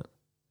year, wasn't it?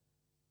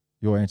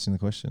 You're answering the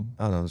question.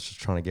 I don't know. I was just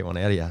trying to get one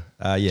out of you.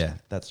 Yeah,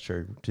 that's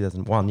true.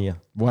 2001 year.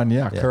 1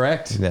 year.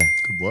 Correct. Yeah.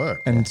 Good work.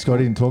 And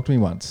Scotty didn't talk to me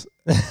once.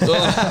 He's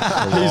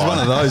one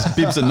of those.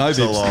 Bibs and no It's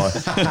a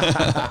bibs.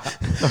 lie.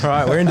 All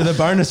right, we're into the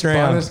bonus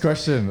round. Bonus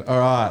question. All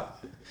right.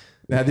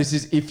 Now, this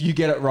is if you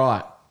get it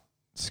right,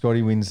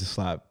 Scotty wins the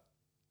slab.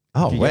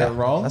 Oh, If you wow. get it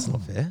wrong, That's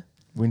not fair.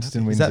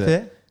 Winston Is wins that it.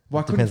 fair? Well,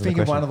 I couldn't Depends on the think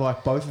of one question. of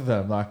like both of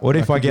them. Like, What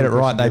if I could get do it a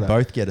right? question They together.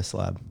 both get a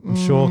slab. I'm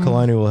sure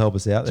Colonial will help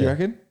us out Do you there.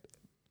 reckon?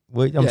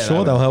 I'm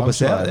sure they'll help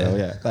us out they there. will,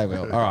 yeah, they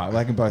will. All right,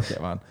 they can both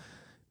get one.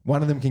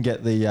 One of them can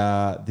get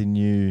the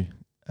new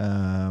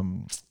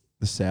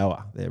the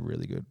sour. They're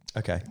really good.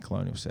 Okay.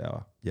 Colonial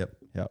sour. Yep.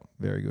 Yep,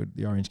 very good.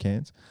 The orange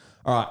cans.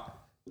 All right.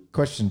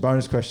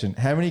 Bonus question.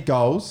 How many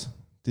goals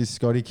did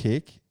Scotty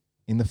kick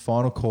in the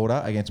final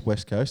quarter against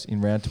West Coast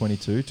in round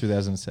 22,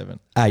 2007?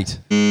 8.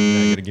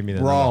 You got to give me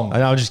the Wrong.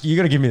 number. You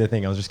got to give me the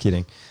thing. I was just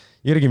kidding.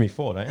 You got to give me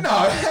 4, don't you? No,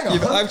 hang on.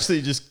 You've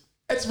actually just.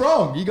 It's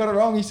wrong. You got it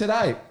wrong. You said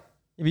 8.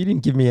 If you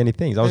didn't give me any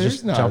things, I was There just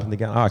is no- jumping the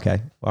gun. Oh,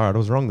 okay. All right, I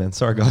was wrong then.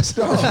 Sorry, guys.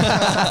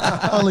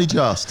 Only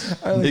just.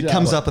 It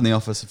comes up in the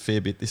office a fair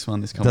bit, this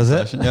Does it?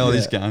 conversation. Oh,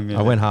 this game, yeah.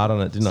 I went hard on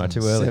it, didn't I?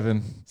 Too early.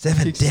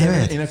 7. Kick damn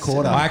it. in a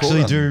quarter. I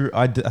actually do.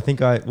 I think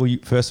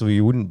first of all,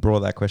 you wouldn't brought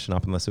that question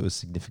up unless it was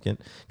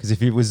significant. Because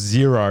if it was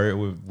 0, it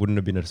wouldn't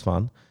have been as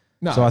fun.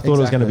 No, So I thought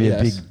it was going to be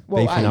exactly, a big yes.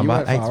 Well, beefy hey, number. You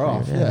weren't far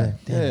off. Yeah.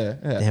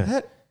 Damn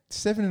it.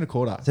 7 and a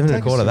quarter. 7 and a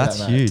Take us quarter. through That's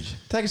that, mate. huge.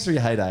 Take us through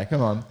your heyday.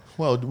 Come on.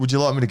 Well, would you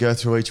like me to go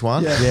through each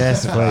one? Yeah.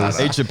 Yes, please.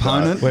 Each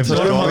opponent. We've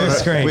got them on the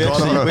screen. We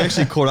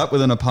actually caught up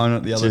with an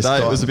opponent the other Just day.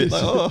 It got- was a bit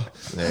like, oh,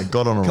 Yeah,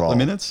 got on a couple roll. of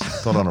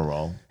minutes. Got on a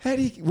roll. How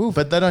do you... Well,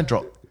 But they don't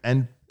drop.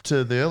 And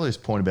to the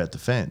earliest point about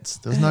defence,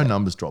 there was no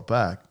numbers drop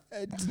back.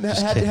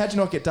 how'd you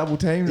not get double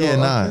teamed? Yeah, or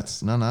no.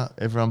 that's- No.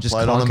 Everyone Just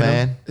played on a clunking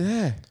man.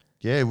 Yeah.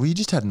 Yeah, well, you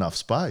just had enough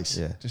space.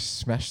 Yeah. Just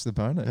smashed the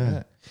opponent.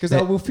 Yeah. Because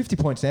they were 50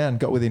 points down,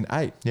 got within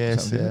 8.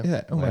 Yes, something, didn't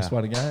yeah. they? Almost Wow.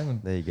 won a game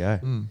and There you go.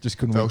 just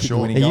couldn't Fell kick a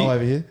short. winning Are goal you-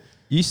 over here.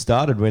 You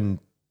started when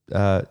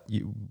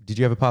did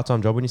you have a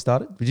part-time job when you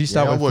started? Did you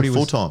start Yeah, I when worked footy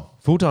was full-time.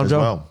 Full-time as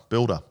job. well.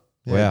 Builder.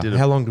 Yeah, Wow. did it.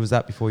 How long was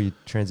that before you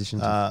transitioned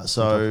to full-time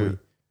So footy?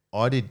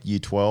 I did year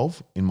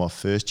 12 in my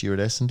first year at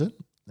Essendon,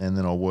 and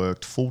then I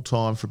worked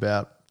full-time for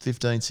about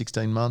 15,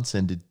 16 months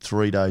and did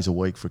 3 days a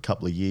week for a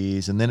couple of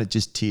years, and then it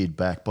just tiered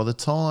back. By the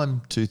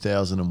time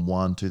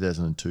 2001,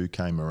 2002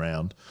 came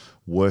around,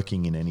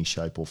 working in any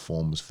shape or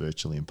form was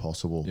virtually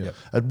impossible. Yep.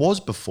 It was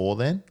before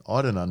then. I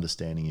had an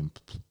understanding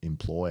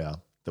employer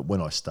that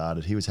when I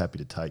started, he was happy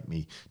to take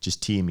me,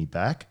 just tier me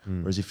back.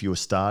 Whereas if you were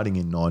starting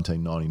in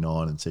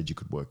 1999 and said you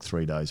could work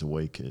 3 days a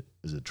week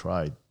as a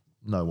trade,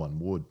 no one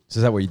would. So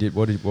is that what you did?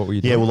 What were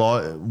you doing? Yeah, well,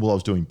 I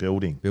was doing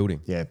building.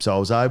 Building. Yeah, so I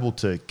was able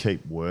to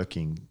keep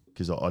working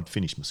because I'd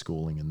finished my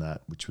schooling and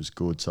that, which was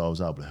good. So I was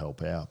able to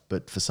help out.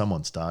 But for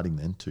someone starting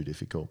then, too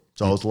difficult.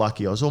 So I was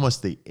lucky. I was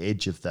almost the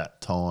edge of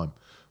that time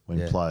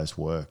when players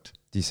worked.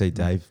 Do you see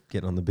Dave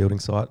getting on the building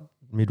site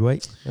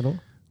midweek at all?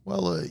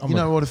 Well, you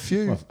know what? A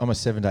few. I'm a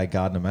 7-day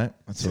gardener, mate.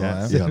 That's all I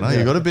am. Yeah, I know.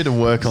 You got a bit of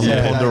work on the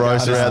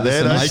Ponderosa out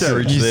there, There's don't some you?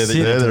 acreage there that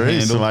you Yeah, can there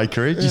is handle. some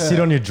acreage. You sit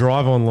on your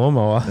drive-on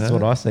lawnmower. That's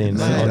what I see on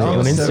Mate,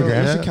 I'm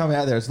Instagram. You should come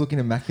out there. It's looking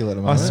immaculate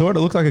at the I moment. saw it. It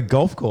looked like a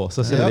golf course.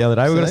 I said it Yep, the other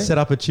day. We're going to see? set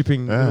up a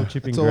chipping. Little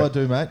chipping. That's all I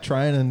do, mate.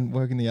 Train and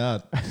work in the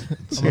yard.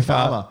 I'm a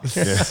farmer.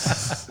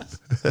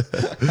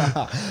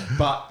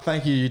 But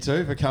thank you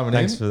two, for coming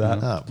Thanks in. for that.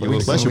 Ah, You well,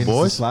 win pleasure, some wins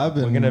boys. to slab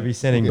We're and going to be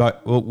sending.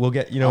 We'll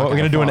get. You know what? We're Okay,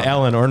 going to do an fine.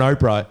 Ellen or an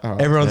Oprah.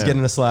 right. Everyone's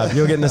getting a slab.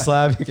 You're getting a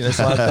slab. You're getting a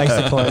slab. Thanks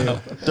to Colonial.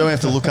 Don't we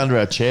have to look under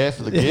our chair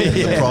for the gift,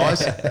 the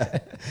prize?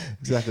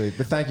 Exactly.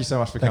 But thank you so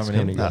much for Thanks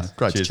coming for in. coming, Nah,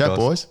 great Cheers, to chat, guys.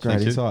 boys. Great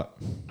Thank you.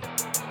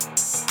 insight.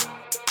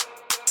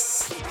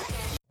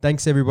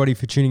 Thanks everybody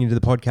for tuning into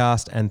the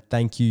podcast, and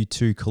thank you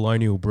to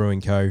Colonial Brewing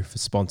Co. for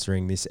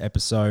sponsoring this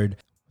episode.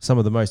 Some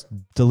of the most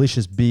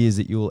delicious beers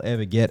that you will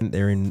ever get.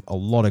 They're in a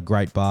lot of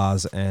great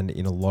bars and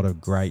in a lot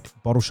of great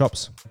bottle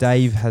shops.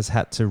 Dave has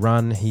had to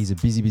run. He's a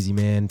busy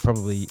man,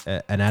 probably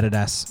an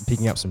Adidas,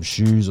 picking up some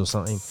shoes or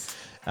something.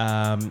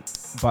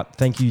 But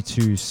thank you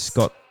to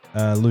Scott,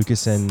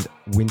 Lucas and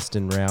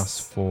Winston Rous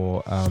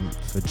for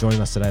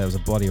joining us today. That was a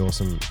bloody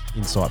awesome,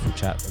 insightful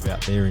chat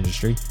about their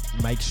industry.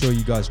 Make sure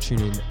you guys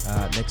tune in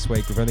next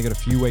week. We've only got a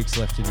few weeks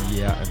left in the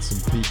year and some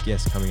big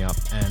guests coming up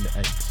and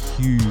a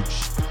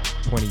huge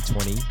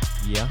 2020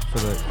 year for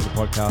the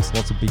podcast.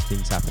 Lots of big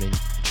things happening.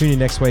 Tune in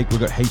next week. We've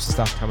got heaps of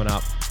stuff coming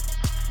up.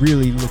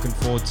 Really looking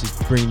forward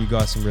to bringing you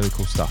guys some really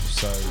cool stuff.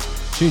 So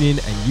tune in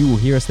and you will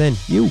hear us then.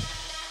 You.